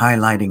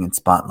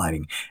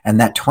spotlighting. And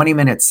that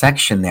 20-minute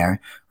section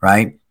there,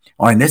 right?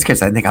 Or in this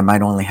case, I think I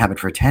might only have it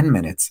for 10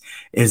 minutes,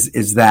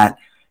 is that,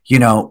 you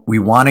know, we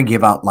want to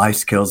give out life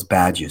skills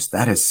badges.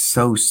 That is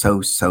so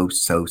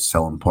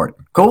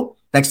important. Cool.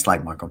 Next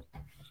slide, Marco.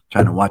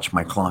 Trying to watch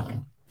my clock.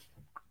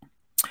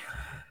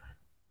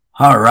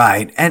 All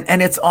right.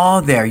 And it's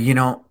all there, you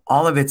know,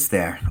 all of it's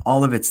there.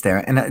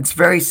 And it's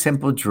very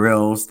simple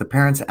drills. The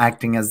parents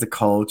acting as the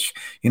coach.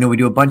 You know, we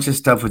do a bunch of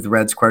stuff with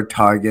red square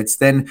targets.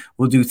 Then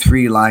we'll do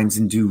 3 lines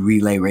and do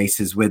relay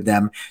races with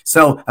them.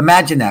 So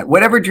imagine that.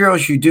 Whatever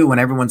drills you do when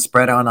everyone's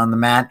spread out on the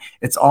mat,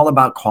 it's all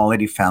about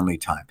quality family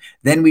time.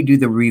 Then we do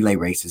the relay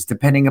races.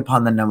 Depending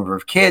upon the number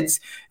of kids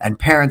and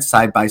parents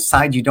side by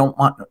side, you don't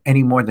want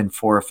any more than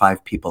 4 or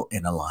 5 people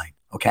in a line.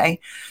 Okay?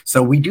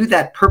 So we do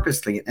that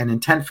purposely and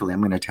intentfully.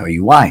 I'm going to tell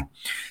you why.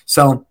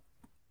 So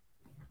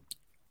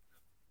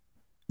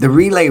the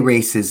relay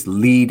races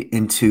lead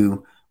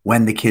into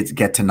when the kids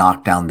get to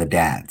knock down the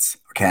dads.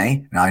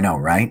 Okay. Now I know,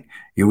 right?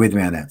 You're with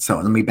me on that. So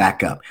let me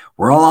back up.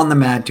 We're all on the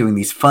mat doing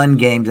these fun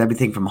games,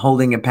 everything from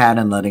holding a pad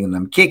and letting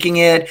them kicking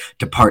it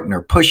to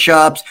partner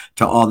push-ups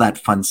to all that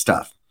fun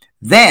stuff.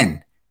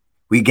 Then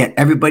we get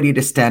everybody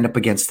to stand up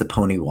against the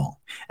pony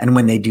wall. And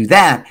when they do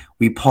that,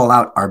 we pull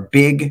out our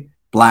big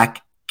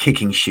black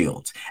kicking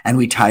shields and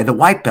we tie the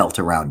white belt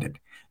around it.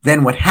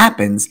 Then what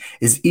happens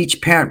is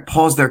each parent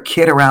pulls their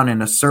kid around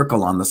in a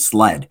circle on the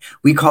sled.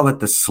 We call it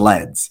the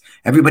sleds.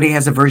 Everybody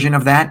has a version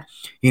of that.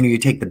 You know, you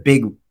take the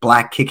big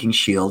black kicking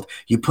shield,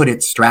 you put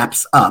it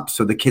straps up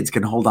so the kids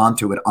can hold on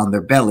to it on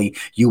their belly.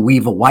 You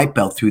weave a white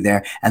belt through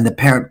there and the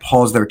parent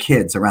pulls their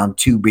kids around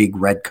 2 big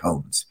red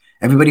cones.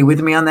 Everybody with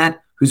me on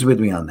that? Who's with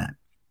me on that?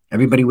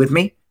 Everybody with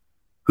me?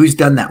 Who's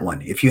done that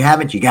one? If you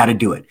haven't, you got to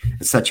do it.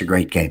 It's such a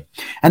great game.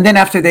 And then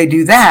after they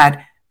do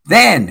that,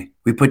 then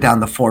we put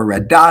down the 4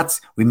 red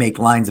dots. We make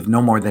lines of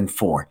no more than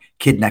 4,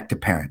 kid neck to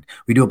parent.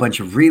 We do a bunch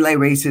of relay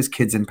races,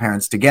 kids and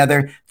parents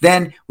together.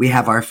 Then we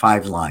have our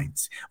 5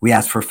 lines. We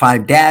ask for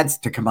 5 dads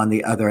to come on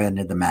the other end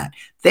of the mat.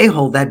 They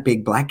hold that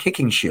big black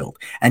kicking shield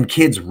and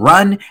kids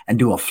run and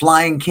do a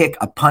flying kick,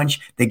 a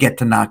punch. They get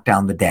to knock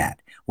down the dad.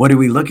 What are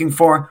we looking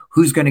for?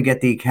 Who's going to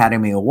get the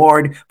Academy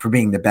Award for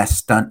being the best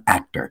stunt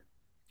actor?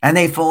 And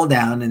they fall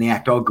down and they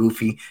act all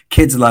goofy.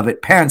 Kids love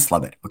it. Parents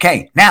love it.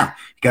 Okay, now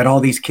you got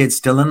all these kids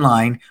still in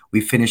line.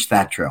 We finished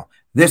that drill.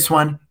 This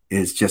one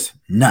is just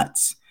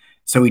nuts.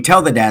 So we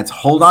tell the dads,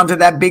 hold on to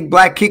that big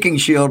black kicking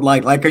shield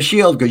like a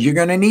shield because you're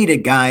going to need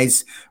it,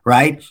 guys,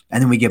 right?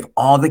 And then we give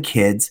all the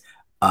kids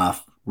a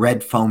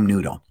red foam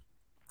noodle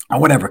or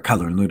whatever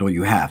color noodle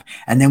you have.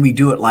 And then we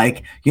do it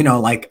like, you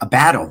know, like a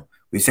battle.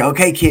 We say,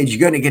 okay, kids,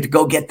 you're going to get to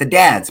go get the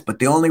dads. But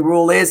the only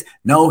rule is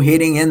no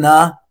hitting in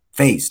the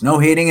face. No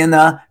hitting in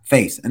the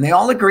face. And they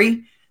all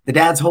agree. The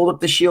dads hold up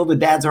the shield. The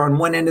dads are on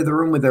one end of the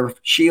room with their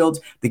shields.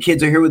 The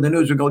kids are here with the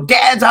news. We go,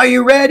 dads, are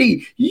you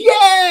ready?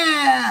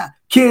 Yeah.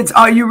 Kids,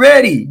 are you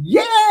ready?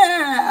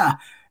 Yeah.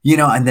 You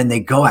know, and then they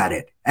go at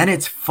it. And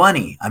it's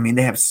funny. I mean,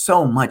 they have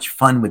so much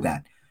fun with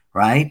that,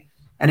 right?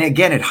 And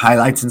again, it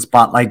highlights and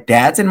spotlight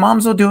dads, and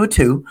moms will do it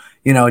too.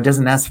 You know, it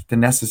doesn't have to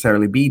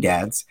necessarily be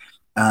dads.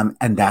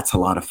 And that's a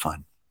lot of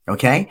fun.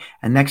 Okay.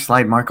 And next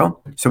slide,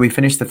 Marco. So we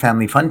finished the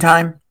family fun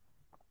time.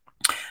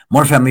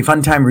 More family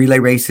fun time, relay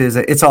races.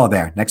 It's all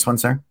there. Next one,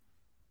 sir.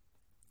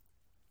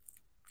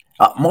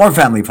 More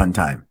family fun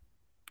time.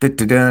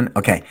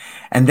 Okay.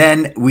 And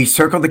then we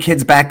circle the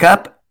kids back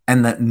up.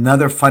 And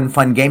another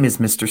fun game is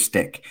Mr.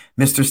 Stick.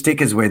 Mr.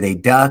 Stick is where they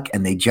duck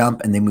and they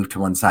jump and they move to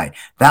one side.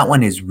 That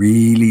one is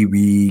really,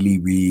 really,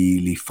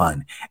 really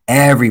fun.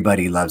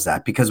 Everybody loves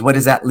that because what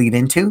does that lead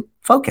into?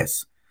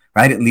 Focus.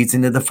 Right? It leads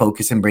into the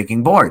focus and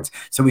breaking boards.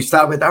 So we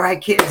start with, all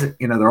right, kids,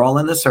 you know, they're all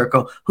in the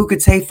circle. Who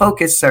could say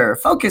focus, sir?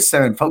 Focus,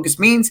 sir. And focus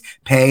means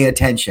pay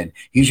attention.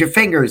 Use your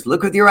fingers.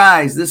 Look with your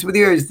eyes. Listen with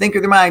your ears. Think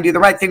with your mind. Do the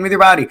right thing with your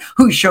body.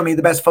 Who's showing me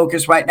the best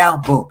focus right now?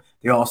 Boom.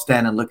 They all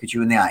stand and look at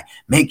you in the eye.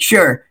 Make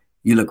sure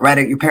you look right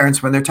at your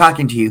parents when they're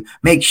talking to you.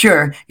 Make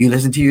sure you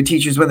listen to your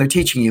teachers when they're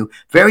teaching you.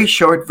 Very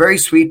short, very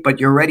sweet, but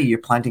you're ready. You're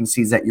planting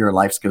seeds that you're a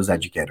life skills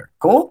educator.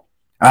 Cool?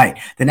 All right.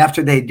 Then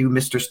after they do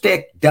Mr.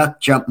 Stick,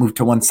 duck, jump, move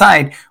to one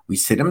side, we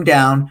sit them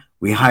down.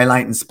 We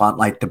highlight and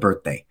spotlight the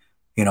birthday,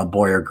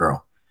 boy or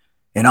girl.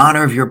 In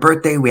honor of your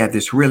birthday, we have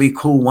this really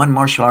cool One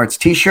Martial Arts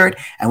t-shirt,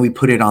 and we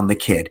put it on the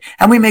kid.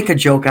 And we make a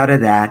joke out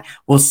of that.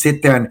 We'll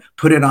sit there and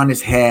put it on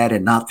his head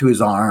and not through his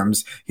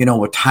arms.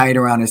 We'll tie it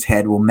around his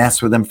head. We'll mess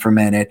with him for a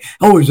minute.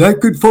 Oh, is that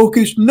good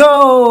focus?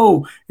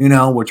 No.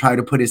 We'll try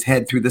to put his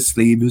head through the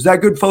sleeve. Is that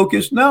good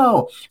focus?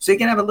 No. So you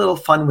can have a little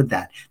fun with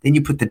that. Then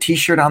you put the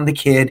t-shirt on the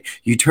kid.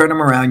 You turn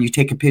him around. You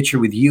take a picture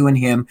with you and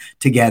him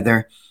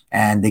together,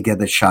 and they get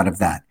a shot of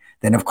that.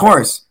 Then, of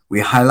course, we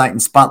highlight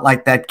and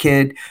spotlight that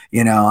kid,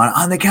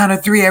 on the count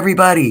of 3,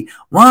 everybody.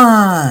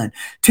 1,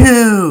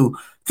 2,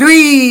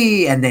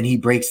 3. And then he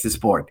breaks this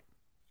board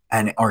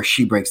or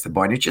she breaks the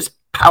board. It's just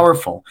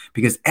powerful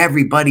because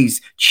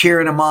everybody's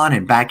cheering him on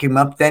and backing him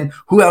up. Then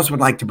who else would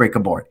like to break a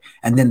board?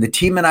 And then the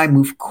team and I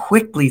move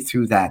quickly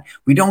through that.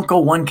 We don't go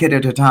one kid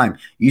at a time.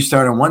 You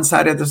start on one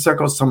side of the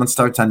circle. Someone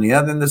starts on the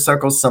other in the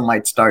circle. Some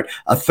might start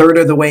a third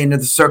of the way into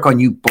the circle,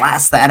 and you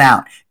blast that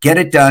out. Get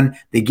it done.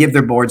 They give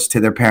their boards to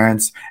their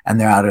parents, and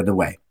they're out of the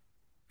way.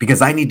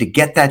 Because I need to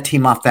get that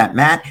team off that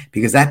mat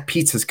because that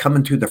pizza's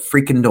coming through the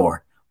freaking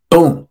door.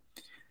 Boom.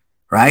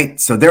 Right?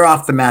 So they're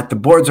off the mat. The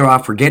boards are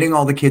off. We're getting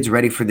all the kids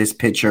ready for this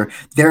picture.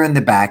 They're in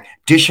the back,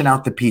 dishing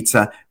out the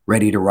pizza,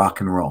 ready to rock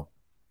and roll.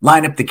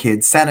 Line up the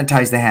kids,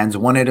 sanitize the hands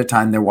one at a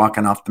time. They're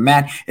walking off the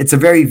mat. It's a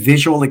very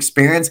visual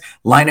experience.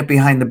 Line up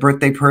behind the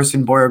birthday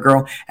person, boy or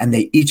girl, and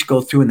they each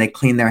go through and they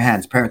clean their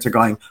hands. Parents are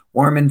going,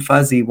 warm and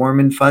fuzzy, warm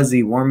and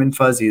fuzzy, warm and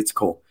fuzzy. It's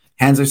cool.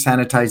 Hands are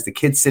sanitized. The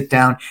kids sit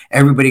down.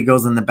 Everybody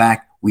goes in the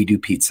back. We do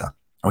pizza.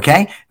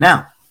 Okay?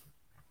 Now,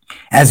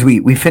 as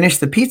we finish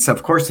the pizza,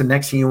 of course, the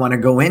next thing you want to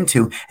go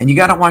into, and you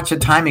got to watch the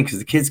timing because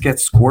the kids get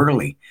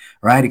squirrely,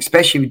 right?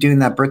 Especially if you're doing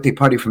that birthday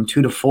party from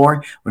 2 to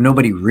 4 where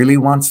nobody really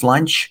wants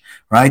lunch,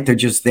 right? They're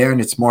just there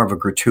and it's more of a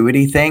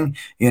gratuity thing.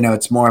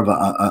 It's more of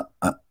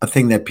a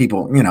thing that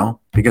people,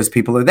 because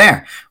people are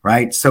there,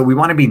 right? So we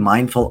want to be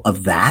mindful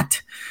of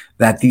that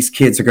these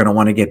kids are going to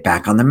want to get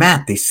back on the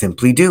mat. They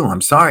simply do.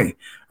 I'm sorry,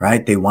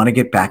 right? They want to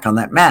get back on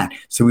that mat.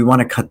 So we want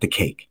to cut the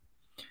cake.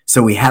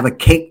 So we have a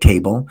cake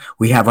table,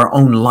 we have our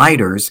own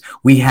lighters,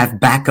 we have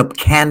backup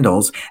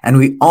candles, and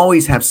we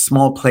always have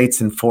small plates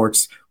and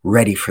forks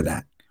ready for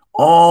that.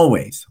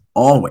 Always,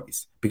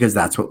 because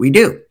that's what we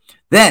do.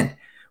 Then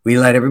we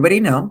let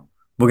everybody know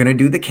we're going to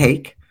do the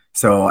cake.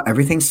 So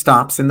everything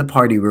stops in the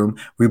party room.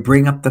 We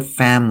bring up the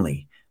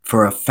family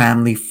for a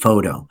family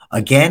photo.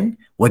 Again,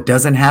 what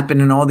doesn't happen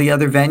in all the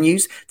other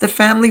venues? The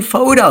family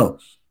photo.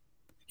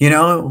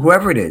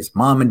 Whoever it is,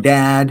 mom and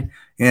dad,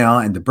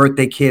 and the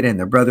birthday kid and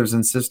their brothers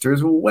and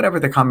sisters, whatever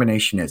the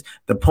combination is.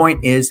 The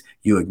point is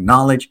you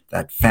acknowledge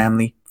that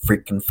family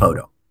freaking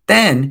photo.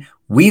 Then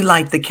we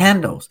light the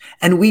candles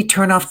and we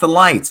turn off the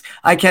lights.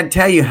 I can't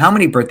tell you how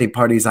many birthday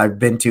parties I've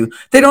been to.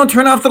 They don't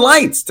turn off the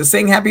lights to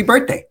sing happy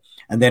birthday.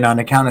 And then on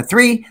the count of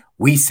 3,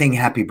 we sing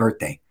happy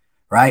birthday,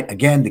 right?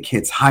 Again, the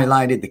kids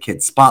highlighted, the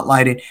kids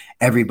spotlighted.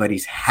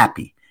 Everybody's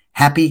happy.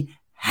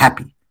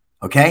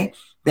 Okay?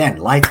 Then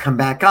lights come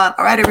back on.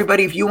 All right,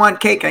 everybody, if you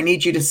want cake, I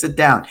need you to sit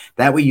down.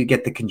 That way you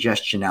get the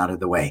congestion out of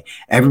the way.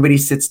 Everybody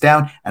sits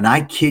down, and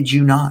I kid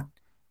you not.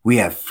 We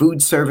have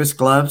food service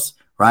gloves,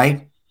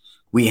 right?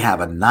 We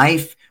have a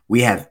knife.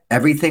 We have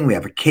everything. We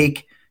have a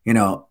cake, I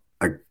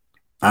don't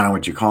know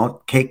what you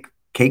call it,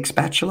 cake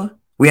spatula.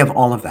 We have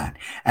all of that.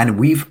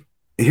 And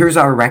here's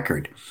our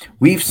record.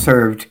 We've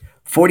served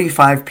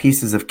 45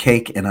 pieces of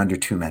cake in under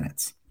 2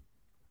 minutes.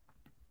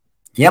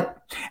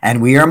 Yep.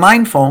 And we are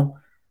mindful.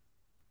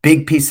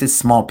 Big pieces,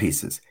 small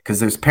pieces, because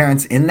there's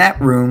parents in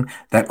that room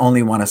that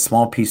only want a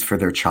small piece for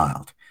their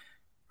child,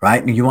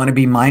 right? And you want to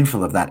be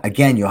mindful of that.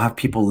 Again, you'll have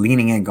people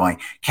leaning in going,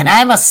 can I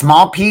have a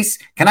small piece?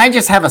 Can I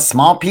just have a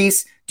small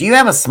piece? Do you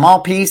have a small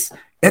piece?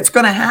 It's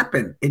going to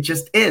happen. It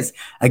just is.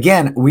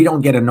 Again, we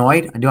don't get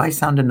annoyed. Do I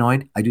sound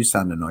annoyed? I do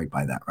sound annoyed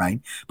by that, right?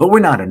 But we're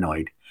not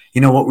annoyed.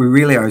 What we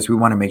really are is we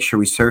want to make sure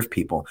we serve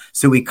people.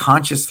 So we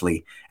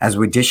consciously, as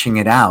we're dishing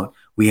it out,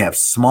 we have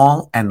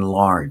small and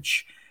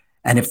large.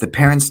 And if the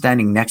parent's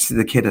standing next to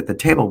the kid at the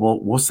table,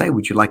 we'll say,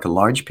 would you like a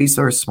large piece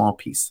or a small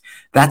piece?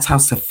 That's how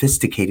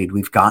sophisticated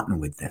we've gotten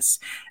with this.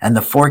 And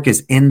the fork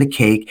is in the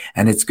cake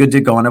and it's good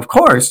to go. And of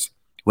course,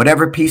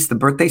 whatever piece the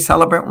birthday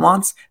celebrant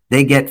wants,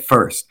 they get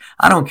first.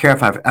 I don't care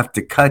if I have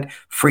to cut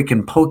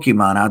freaking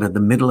Pokemon out of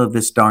the middle of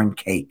this darn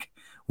cake.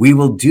 We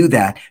will do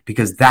that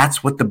because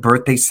that's what the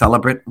birthday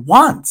celebrant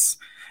wants.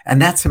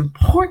 And that's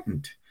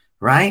important.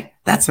 Right?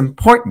 That's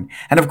important.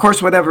 And of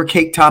course, whatever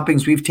cake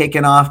toppings we've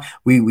taken off,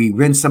 we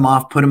rinse them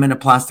off, put them in a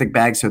plastic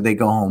bag so they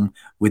go home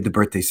with the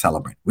birthday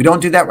celebrant. We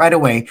don't do that right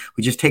away.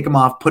 We just take them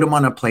off, put them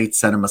on a plate,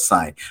 set them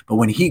aside. But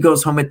when he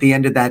goes home at the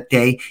end of that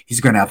day,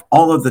 he's going to have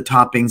all of the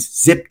toppings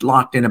zipped,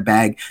 locked in a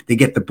bag. They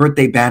get the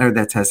birthday banner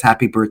that says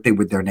happy birthday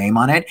with their name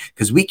on it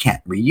because we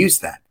can't reuse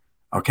that.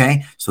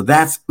 Okay? So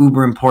that's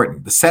uber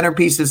important. The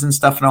centerpieces and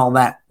stuff and all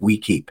that, we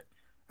keep.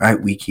 All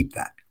right? We keep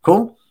that.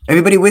 Cool?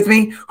 Everybody with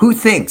me? Who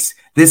thinks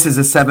this is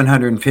a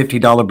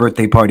 $750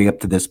 birthday party up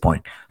to this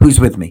point? Who's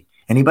with me?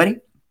 Anybody?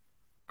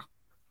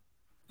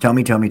 Tell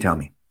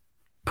me.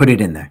 Put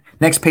it in there.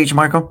 Next page,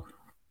 Marco.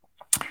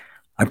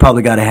 I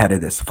probably got ahead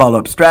of this.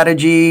 Follow-up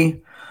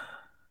strategy.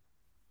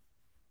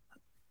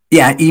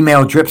 Yeah,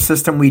 email drip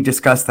system. We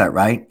discussed that,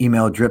 right?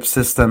 Email drip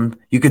system.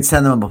 You could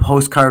send them a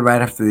postcard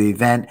right after the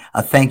event,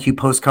 a thank you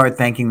postcard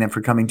thanking them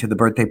for coming to the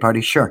birthday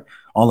party. Sure.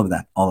 All of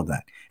that.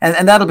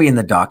 And that'll be in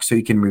the doc so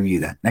you can review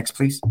that. Next,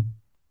 please.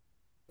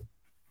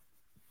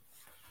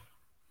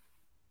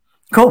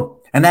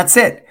 Cool. And that's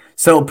it.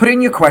 So put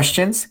in your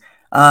questions.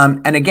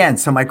 And again,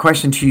 so my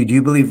question to you, do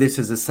you believe this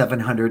is a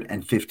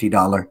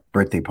 $750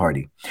 birthday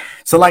party?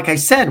 So like I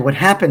said, what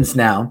happens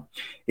now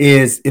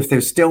is if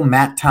there's still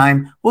mat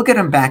time, we'll get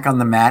them back on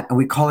the mat and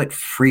we call it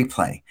free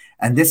play.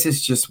 And this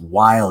is just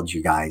wild,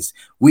 you guys.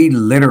 We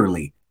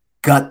literally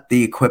gut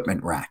the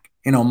equipment rack,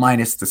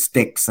 minus the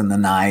sticks and the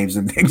knives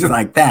and things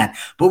like that.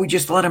 But we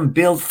just let them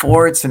build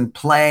forts and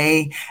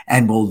play,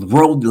 and we'll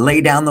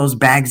lay down those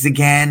bags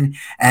again,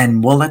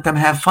 and we'll let them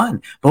have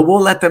fun. But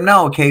we'll let them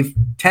know, okay,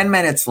 10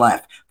 minutes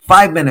left,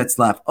 5 minutes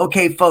left.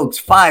 Okay, folks,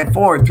 5,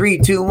 4, 3,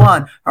 2,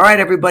 1. All right,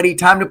 everybody,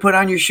 time to put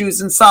on your shoes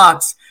and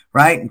socks,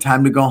 right? And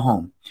time to go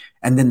home.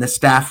 And then the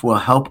staff will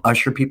help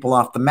usher people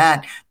off the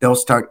mat. They'll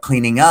start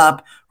cleaning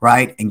up,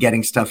 right, and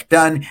getting stuff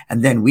done.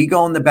 And then we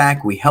go in the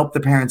back. We help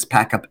the parents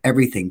pack up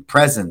everything,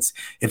 presents,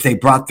 if they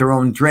brought their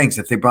own drinks,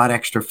 if they brought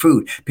extra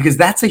food, because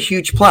that's a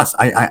huge plus.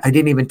 I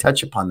didn't even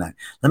touch upon that.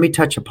 Let me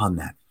touch upon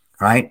that,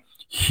 right?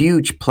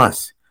 Huge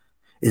plus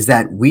is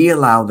that we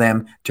allow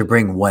them to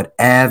bring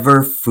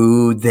whatever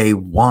food they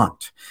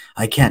want.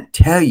 I can't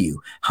tell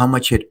you how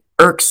much it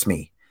irks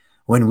me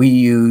when we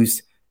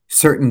use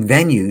certain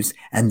venues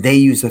and they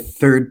use a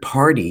third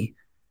party,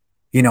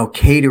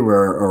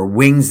 caterer or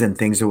wings and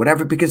things or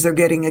whatever, because they're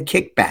getting a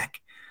kickback.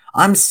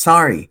 I'm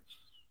sorry.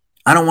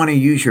 I don't want to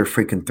use your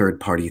freaking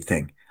third party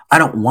thing. I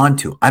don't want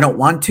to. I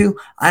want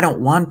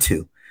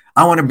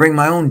to bring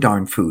my own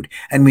darn food.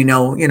 And we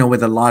know,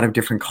 with a lot of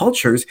different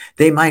cultures,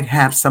 they might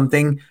have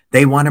something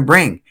they want to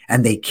bring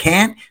and they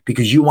can't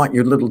because you want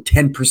your little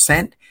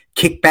 10%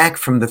 kickback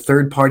from the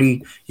third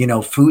party,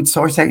 food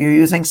source that you're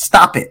using.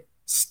 Stop it.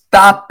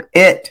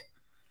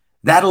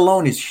 That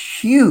alone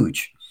is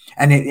huge.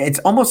 And it's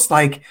almost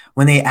like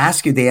when they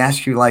ask you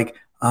like,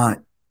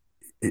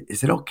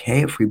 is it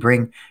okay if we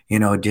bring,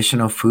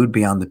 additional food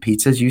beyond the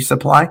pizzas you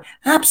supply?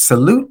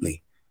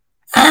 Absolutely.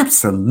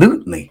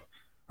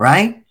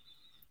 Right?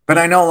 But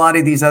I know a lot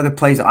of these other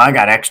places, I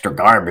got extra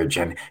garbage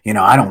and,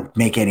 I don't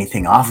make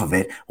anything off of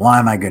it. Why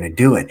am I going to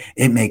do it?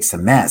 It makes a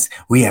mess.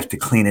 We have to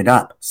clean it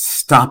up.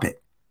 Stop it.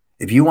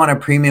 If you want a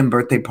premium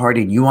birthday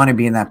party and you want to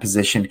be in that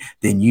position,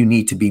 then you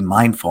need to be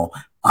mindful.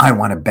 I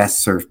want to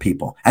best serve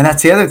people. And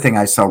that's the other thing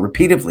I saw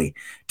repeatedly.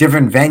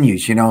 Different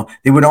venues,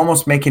 they would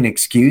almost make an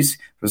excuse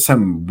for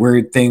some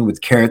weird thing with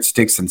carrot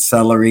sticks and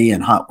celery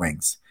and hot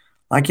wings.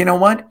 Like, you know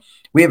what?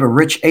 We have a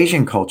rich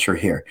Asian culture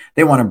here.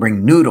 They want to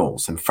bring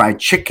noodles and fried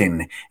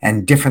chicken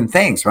and different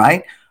things,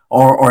 right?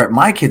 Or at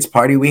my kids'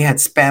 party, we had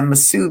spam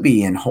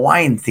musubi and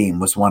Hawaiian theme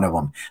was one of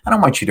them. I don't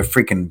want you to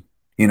freaking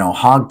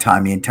hog tie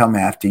me and tell me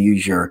I have to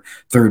use your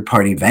third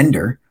party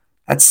vendor.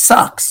 That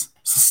sucks.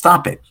 So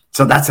stop it.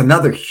 So that's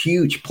another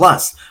huge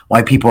plus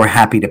why people are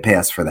happy to pay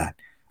us for that.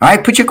 All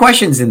right, put your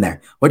questions in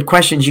there. What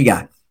questions you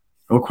got?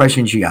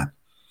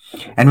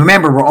 And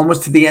remember, we're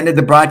almost to the end of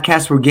the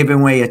broadcast. We're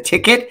giving away a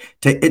ticket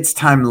to It's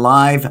Time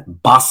Live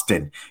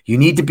Boston. You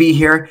need to be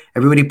here.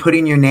 Everybody put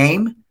in your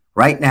name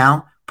right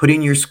now. Put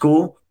in your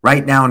school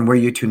right now and where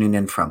you're tuning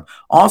in from.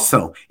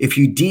 Also, if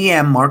you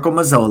DM Marco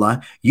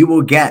Mazzola, you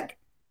will get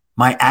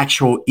my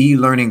actual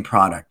e-learning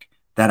product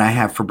that I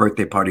have for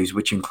birthday parties,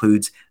 which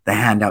includes the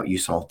handout you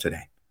saw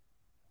today.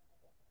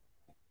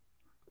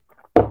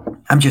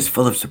 I'm just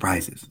full of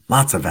surprises.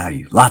 Lots of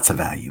value.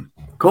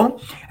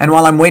 Cool. And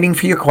while I'm waiting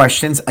for your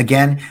questions,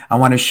 again, I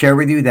want to share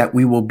with you that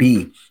we will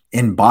be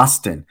in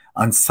Boston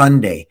on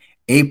Sunday,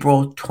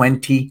 April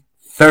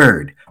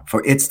 23rd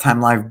for It's Time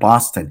Live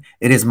Boston.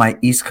 It is my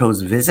East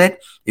Coast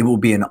visit. It will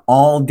be an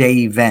all-day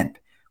event.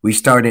 We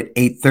start at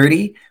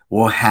 8:30.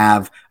 We'll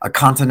have a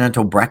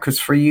continental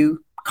breakfast for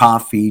you,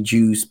 coffee,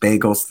 juice,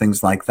 bagels,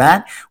 things like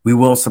that. We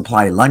will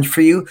supply lunch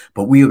for you,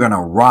 but we are going to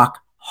rock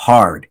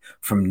hard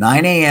from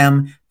 9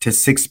 a.m. to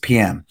 6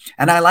 p.m.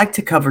 And I like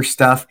to cover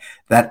stuff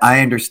that I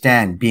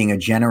understand. Being a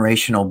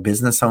generational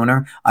business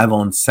owner, I've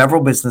owned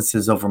several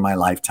businesses over my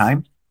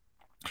lifetime.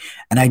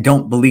 And I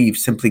don't believe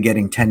simply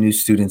getting 10 new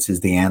students is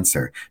the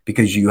answer,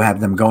 because you have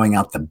them going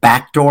out the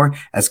back door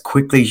as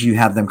quickly as you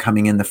have them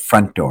coming in the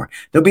front door.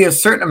 There'll be a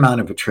certain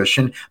amount of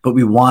attrition, but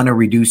we want to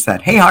reduce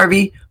that. Hey,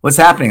 Harvey, what's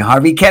happening?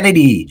 Harvey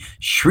Kennedy,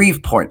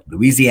 Shreveport,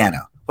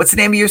 Louisiana. What's the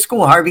name of your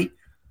school, Harvey?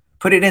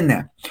 Put it in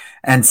there.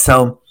 And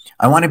so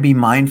I want to be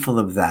mindful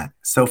of that.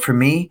 So for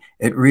me,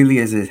 it really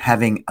is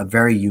having a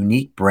very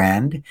unique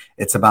brand.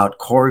 It's about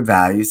core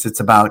values.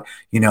 It's about,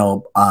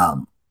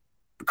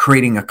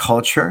 creating a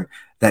culture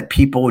that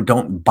people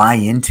don't buy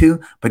into,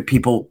 but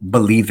people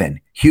believe in.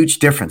 Huge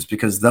difference,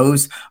 because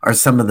those are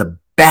some of the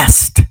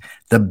best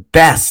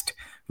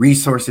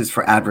resources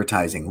for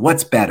advertising.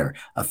 What's better,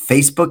 a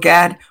Facebook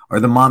ad or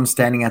the mom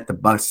standing at the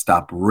bus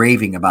stop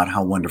raving about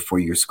how wonderful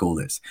your school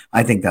is?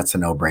 I think that's a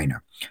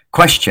no-brainer.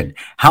 Question,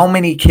 how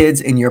many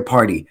kids in your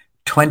party?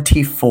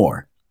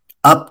 24,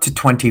 up to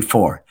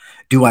 24.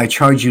 Do I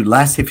charge you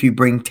less if you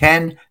bring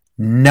 10?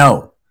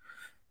 No.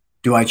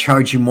 Do I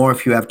charge you more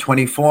if you have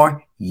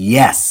 24?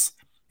 Yes.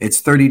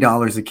 It's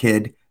 $30 a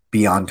kid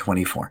beyond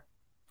 24.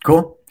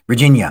 Cool?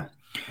 Virginia.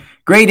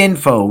 Great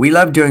info. We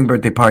love doing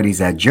birthday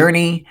parties at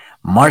Journey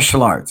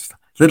Martial Arts. A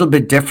little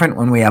bit different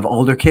when we have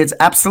older kids.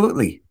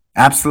 Absolutely.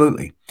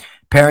 Absolutely.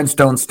 Parents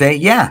don't stay.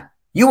 Yeah.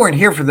 You weren't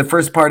here for the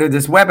first part of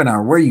this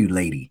webinar, were you,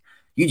 lady?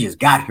 You just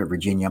got here,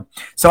 Virginia.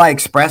 So I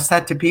express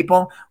that to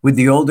people with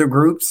the older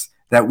groups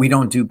that we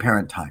don't do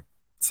parent time.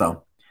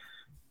 So,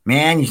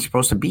 man, you're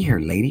supposed to be here,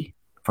 lady,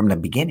 from the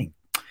beginning.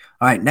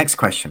 All right, next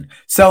question.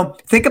 So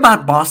think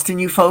about Boston,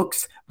 you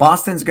folks.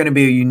 Boston's going to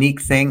be a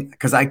unique thing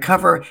because I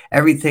cover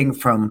everything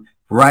from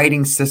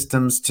writing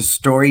systems to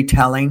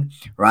storytelling,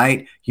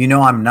 right? You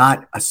know, I'm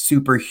not a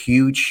super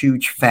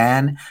huge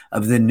fan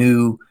of the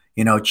new,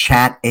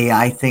 chat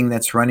AI thing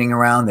that's running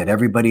around that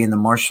everybody in the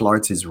martial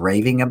arts is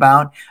raving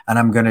about. And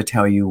I'm going to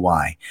tell you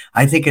why.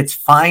 I think it's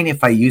fine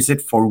if I use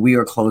it for we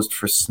are closed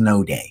for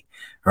snow day,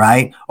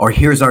 right? Or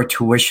here's our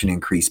tuition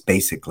increase,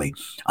 basically.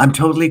 I'm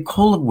totally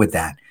cool with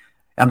that.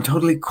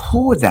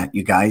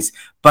 You guys.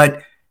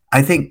 But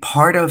I think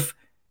part of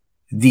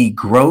the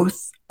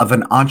growth of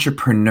an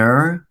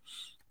entrepreneur,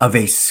 of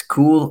a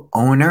school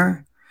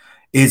owner,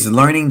 is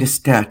learning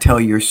to tell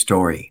your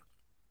story.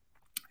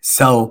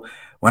 So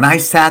when I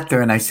sat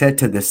there and I said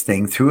to this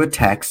thing through a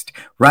text,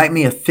 write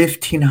me a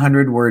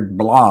 1,500-word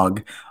blog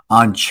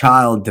on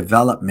child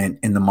development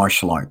in the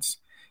martial arts.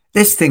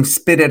 This thing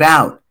spit it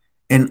out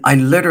in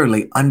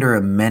literally under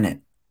a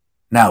minute.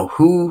 Now,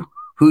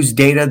 whose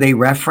data they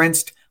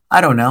referenced?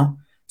 I don't know.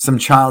 Some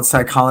child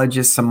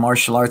psychologist, some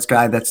martial arts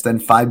guy that's done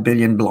 5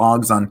 billion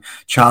blogs on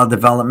child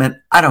development.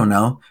 I don't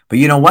know. But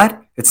you know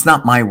what? It's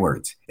not my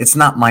words. It's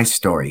not my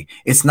story.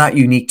 It's not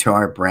unique to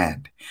our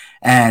brand.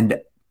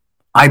 And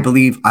I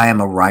believe I am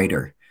a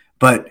writer,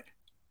 but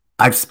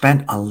I've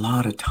spent a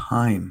lot of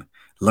time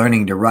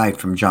learning to write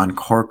from John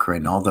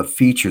Corcoran, all the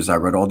features I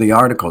wrote, all the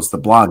articles, the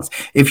blogs.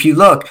 If you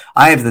look,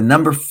 I have the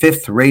number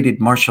 5th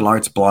rated martial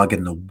arts blog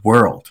in the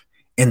world.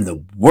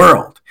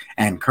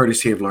 And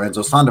courtesy of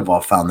Lorenzo Sandoval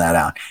found that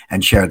out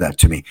and shared that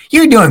to me.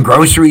 You're doing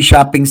grocery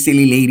shopping,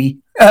 silly lady.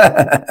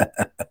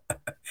 But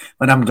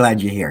I'm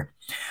glad you're here.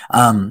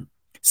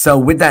 So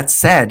with that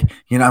said,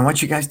 I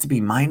want you guys to be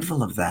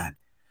mindful of that.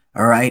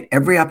 All right.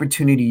 Every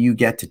opportunity you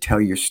get to tell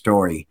your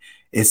story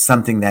is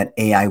something that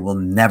AI will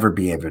never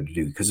be able to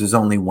do because there's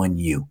only one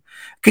you.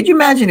 Could you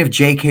imagine if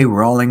J.K.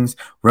 Rowling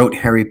wrote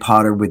Harry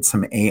Potter with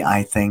some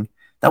AI thing?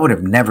 That would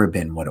have never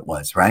been what it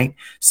was, right?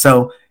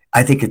 So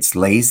I think it's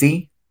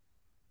lazy.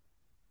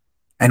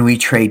 And we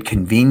trade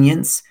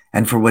convenience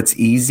and for what's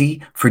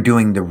easy for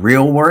doing the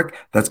real work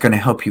that's going to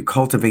help you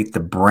cultivate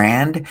the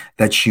brand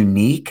that's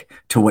unique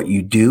to what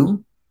you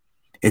do.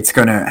 It's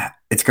going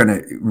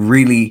to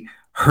really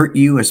hurt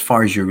you as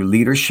far as your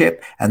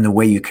leadership and the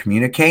way you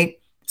communicate.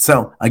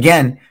 So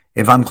again,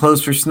 if I'm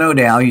closed for snow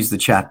day, I'll use the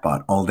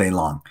chatbot all day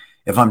long.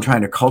 If I'm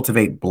trying to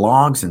cultivate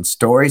blogs and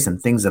stories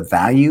and things of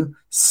value,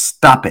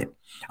 stop it.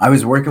 I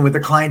was working with a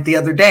client the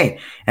other day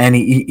and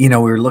we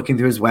were looking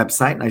through his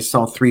website and I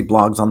saw 3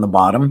 blogs on the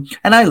bottom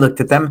and I looked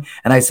at them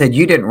and I said,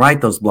 you didn't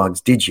write those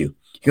blogs, did you?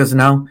 He goes,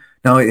 no,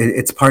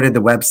 it's part of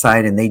the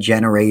website and they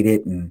generate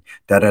it and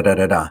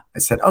da-da-da-da-da. I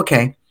said,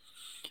 okay,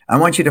 I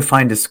want you to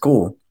find a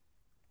school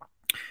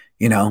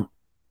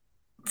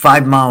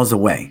 5 miles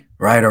away,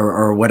 right?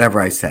 Or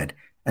whatever I said,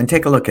 and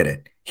take a look at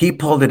it. He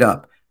pulled it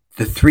up.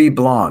 The 3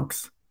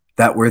 blogs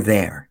that were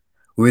there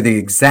were the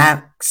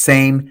exact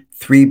same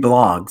 3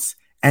 blogs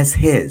as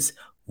his,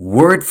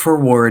 word for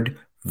word,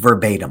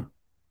 verbatim.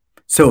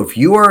 So if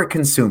you are a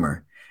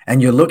consumer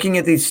and you're looking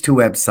at these 2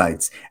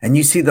 websites and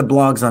you see the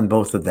blogs on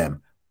both of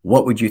them,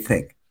 what would you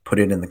think? Put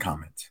it in the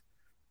comments.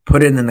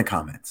 Put it in the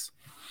comments.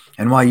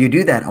 And while you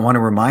do that, I want to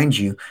remind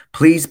you,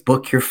 please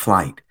book your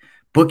flight.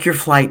 Book your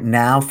flight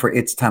now for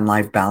It's Time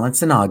Live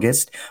Balance in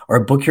August, or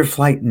book your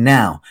flight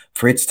now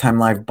for It's Time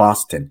Live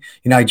Boston.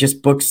 I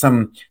just booked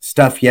some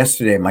stuff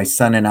yesterday. My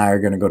son and I are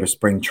going to go to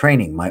spring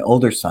training, my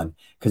older son,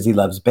 because he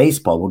loves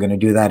baseball. We're going to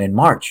do that in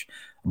March.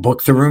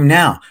 Book the room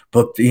now.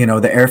 Book, the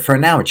airfare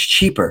now. It's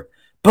cheaper.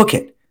 Book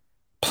it.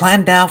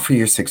 Plan now for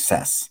your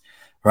success,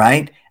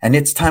 right? And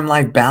It's Time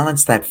Live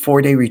Balance, that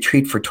 4-day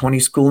retreat for 20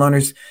 school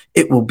owners,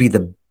 it will be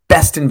the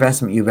best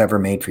investment you've ever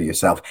made for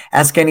yourself.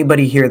 Ask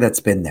anybody here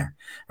that's been there,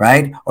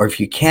 right? Or if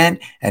you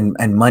can't and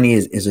money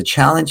is a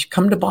challenge,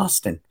 come to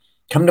Boston.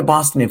 Come to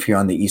Boston if you're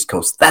on the East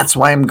Coast. That's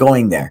why I'm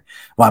going there.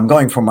 Well, I'm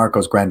going for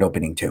Marco's grand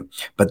opening too.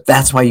 But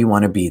that's why you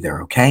want to be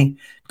there, okay?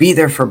 Be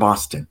there for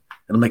Boston.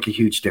 It'll make a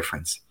huge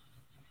difference.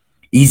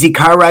 Easy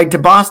car ride to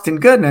Boston.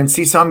 Good. And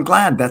see, so I'm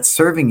glad that's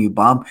serving you,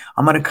 Bob.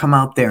 I'm going to come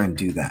out there and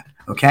do that,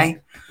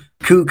 okay?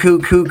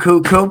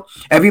 Cool.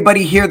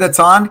 Everybody here that's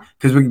on,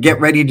 because we can get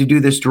ready to do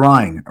this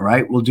drawing. All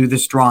right, we'll do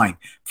this drawing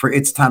for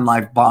It's Time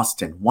Live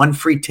Boston. One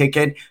free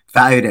ticket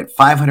valued at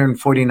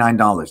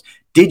 $549.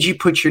 Did you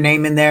put your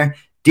name in there?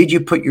 Did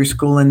you put your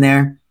school in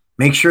there?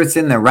 Make sure it's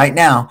in there right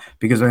now,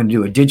 because we're going to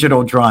do a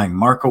digital drawing.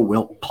 Marco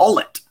will pull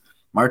it.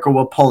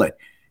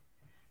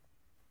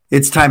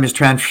 It's Time is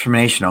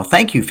transformational.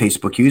 Thank you,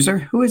 Facebook user.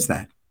 Who is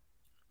that?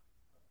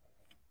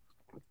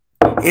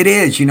 It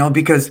is,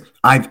 because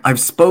I've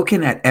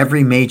spoken at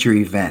every major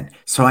event,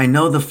 so I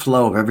know the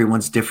flow of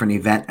everyone's different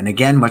event. And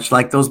again, much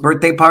like those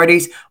birthday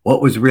parties,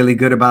 what was really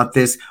good about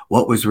this?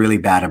 What was really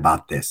bad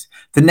about this?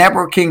 The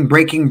networking,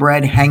 breaking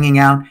bread, hanging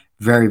out,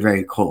 very,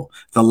 very cool.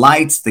 The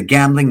lights, the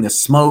gambling, the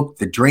smoke,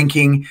 the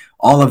drinking,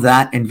 all of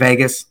that in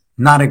Vegas,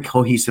 not a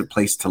cohesive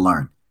place to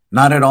learn.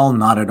 Not at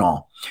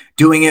all.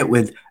 Doing it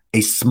with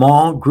a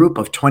small group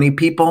of 20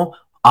 people,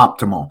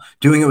 optimal.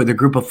 Doing it with a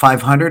group of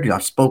 500,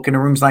 I've spoken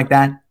in rooms like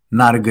that,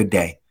 not a good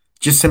day.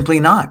 Just simply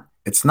not.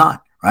 It's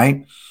not,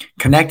 right?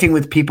 Connecting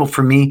with people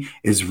for me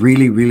is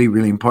really, really,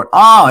 really important.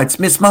 Oh, it's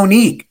Miss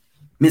Monique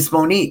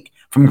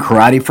from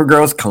Karate for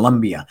Girls,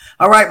 Columbia.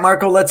 All right,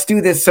 Marco, let's do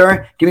this,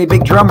 sir. Give me a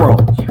big drum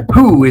roll.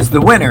 Who is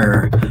the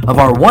winner of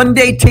our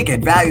one-day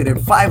ticket valued at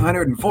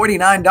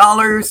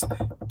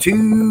 $549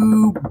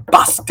 to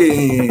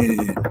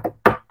Boston?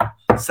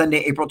 Sunday,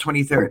 April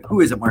 23rd. Who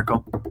is it,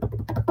 Marco?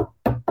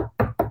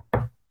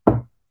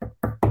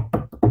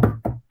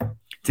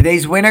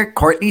 Today's winner,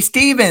 Courtney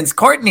Stevens.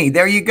 Courtney,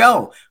 there you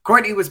go.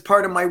 Courtney was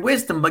part of my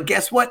wisdom, but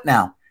guess what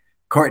now?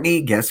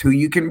 Courtney, guess who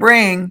you can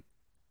bring?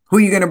 Who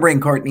are you going to bring,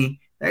 Courtney?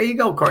 There you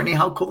go, Courtney.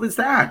 How cool is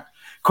that?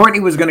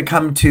 Courtney was going to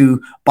come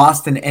to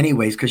Boston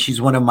anyways because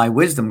she's one of my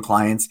wisdom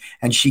clients,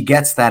 and she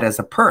gets that as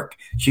a perk.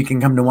 She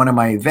can come to one of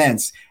my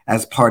events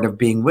as part of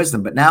being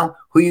wisdom. But now,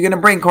 who are you going to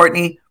bring,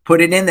 Courtney?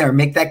 Put it in there.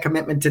 Make that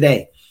commitment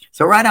today.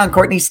 So right on,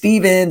 Courtney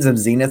Stevens of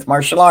Zenith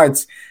Martial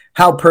Arts.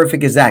 How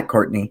perfect is that,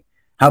 Courtney?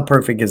 How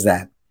perfect is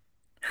that?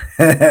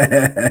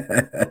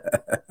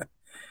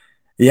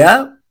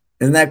 Yeah?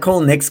 Isn't that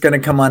cool? Nick's going to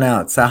come on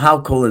out. So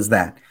how cool is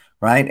that?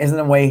 Right? Isn't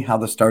the way how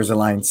the stars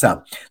align?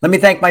 So let me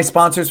thank my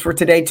sponsors for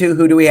today too.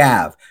 Who do we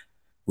have?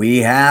 We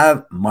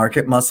have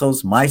Market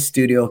Muscles, My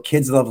Studio,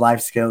 Kids Love Life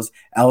Skills,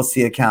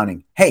 LC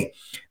Accounting. Hey,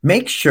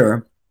 make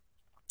sure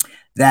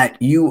that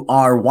you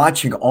are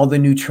watching all the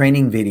new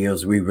training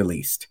videos we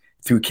released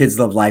through Kids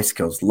Love Life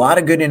Skills. A lot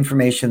of good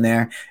information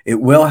there. It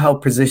will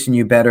help position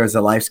you better as a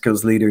life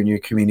skills leader in your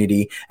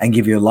community and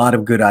give you a lot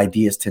of good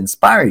ideas to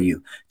inspire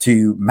you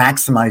to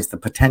maximize the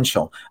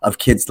potential of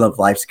Kids Love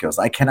Life Skills.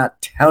 I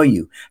cannot tell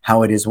you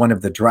how it is one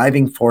of the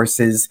driving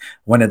forces,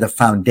 one of the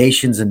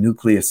foundations and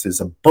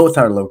nucleuses of both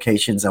our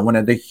locations, and one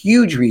of the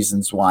huge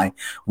reasons why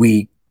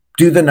we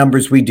do the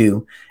numbers we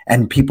do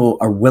and people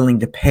are willing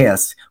to pay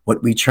us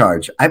what we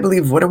charge. I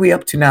believe, what are we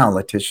up to now,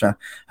 Letitia?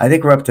 I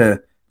think we're up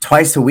to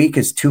twice a week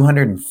is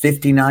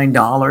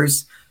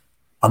 $259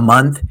 a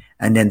month,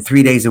 and then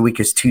 3 days a week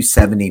is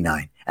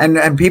 $279.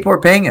 And people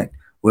are paying it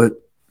with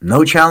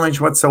no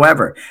challenge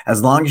whatsoever.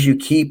 As long as you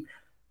keep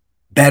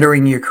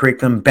bettering your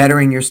curriculum,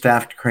 bettering your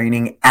staff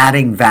training,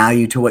 adding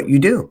value to what you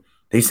do,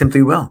 they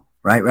simply will.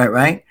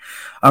 Right.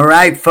 All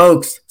right,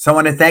 folks. So I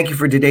want to thank you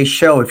for today's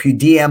show. If you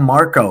DM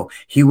Marco,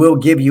 he will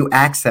give you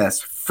access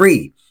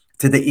free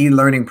to the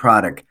e-learning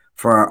product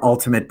for our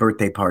ultimate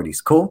birthday parties.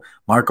 Cool?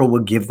 Marco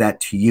will give that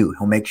to you.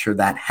 He'll make sure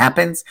that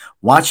happens.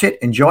 Watch it,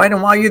 enjoy it,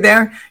 and while you're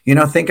there,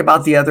 think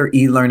about the other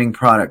e-learning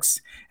products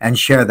and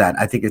share that.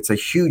 I think it's a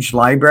huge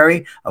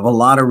library of a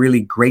lot of really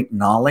great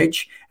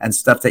knowledge and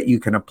stuff that you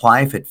can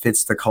apply if it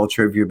fits the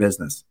culture of your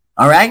business.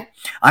 All right?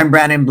 I'm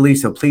Brandon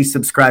Beliso. Please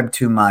subscribe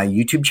to my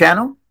YouTube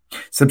channel.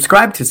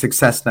 Subscribe to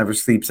Success Never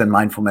Sleeps and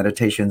Mindful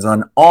Meditations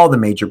on all the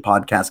major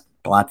podcast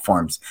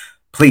platforms.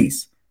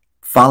 Please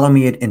follow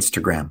me at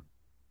Instagram.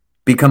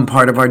 Become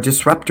part of our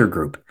Disruptor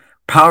group.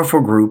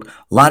 Powerful group,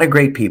 a lot of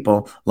great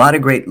people, a lot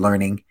of great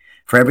learning.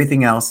 For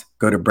everything else,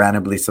 go to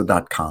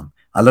brandonbeliso.com.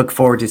 I look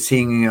forward to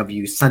seeing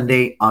you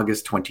Sunday,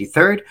 August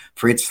 23rd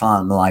for It's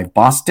Time Live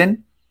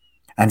Boston.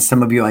 And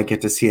some of you I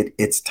get to see at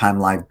It's Time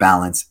Live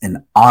Balance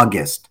in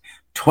August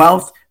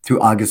 12th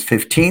through August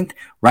 15th,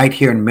 right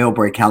here in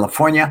Millbrae,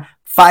 California,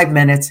 5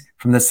 minutes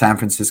from the San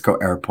Francisco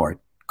airport.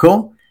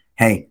 Cool?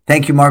 Hey,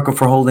 thank you, Marco,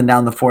 for holding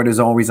down the fort as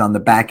always on the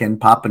back end,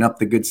 popping up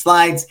the good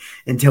slides.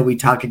 Until we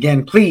talk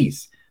again,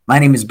 please. My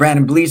name is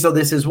Brandon Beliso.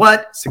 This is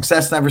what?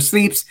 Success Never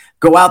Sleeps.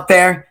 Go out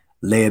there,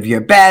 live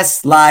your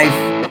best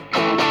life.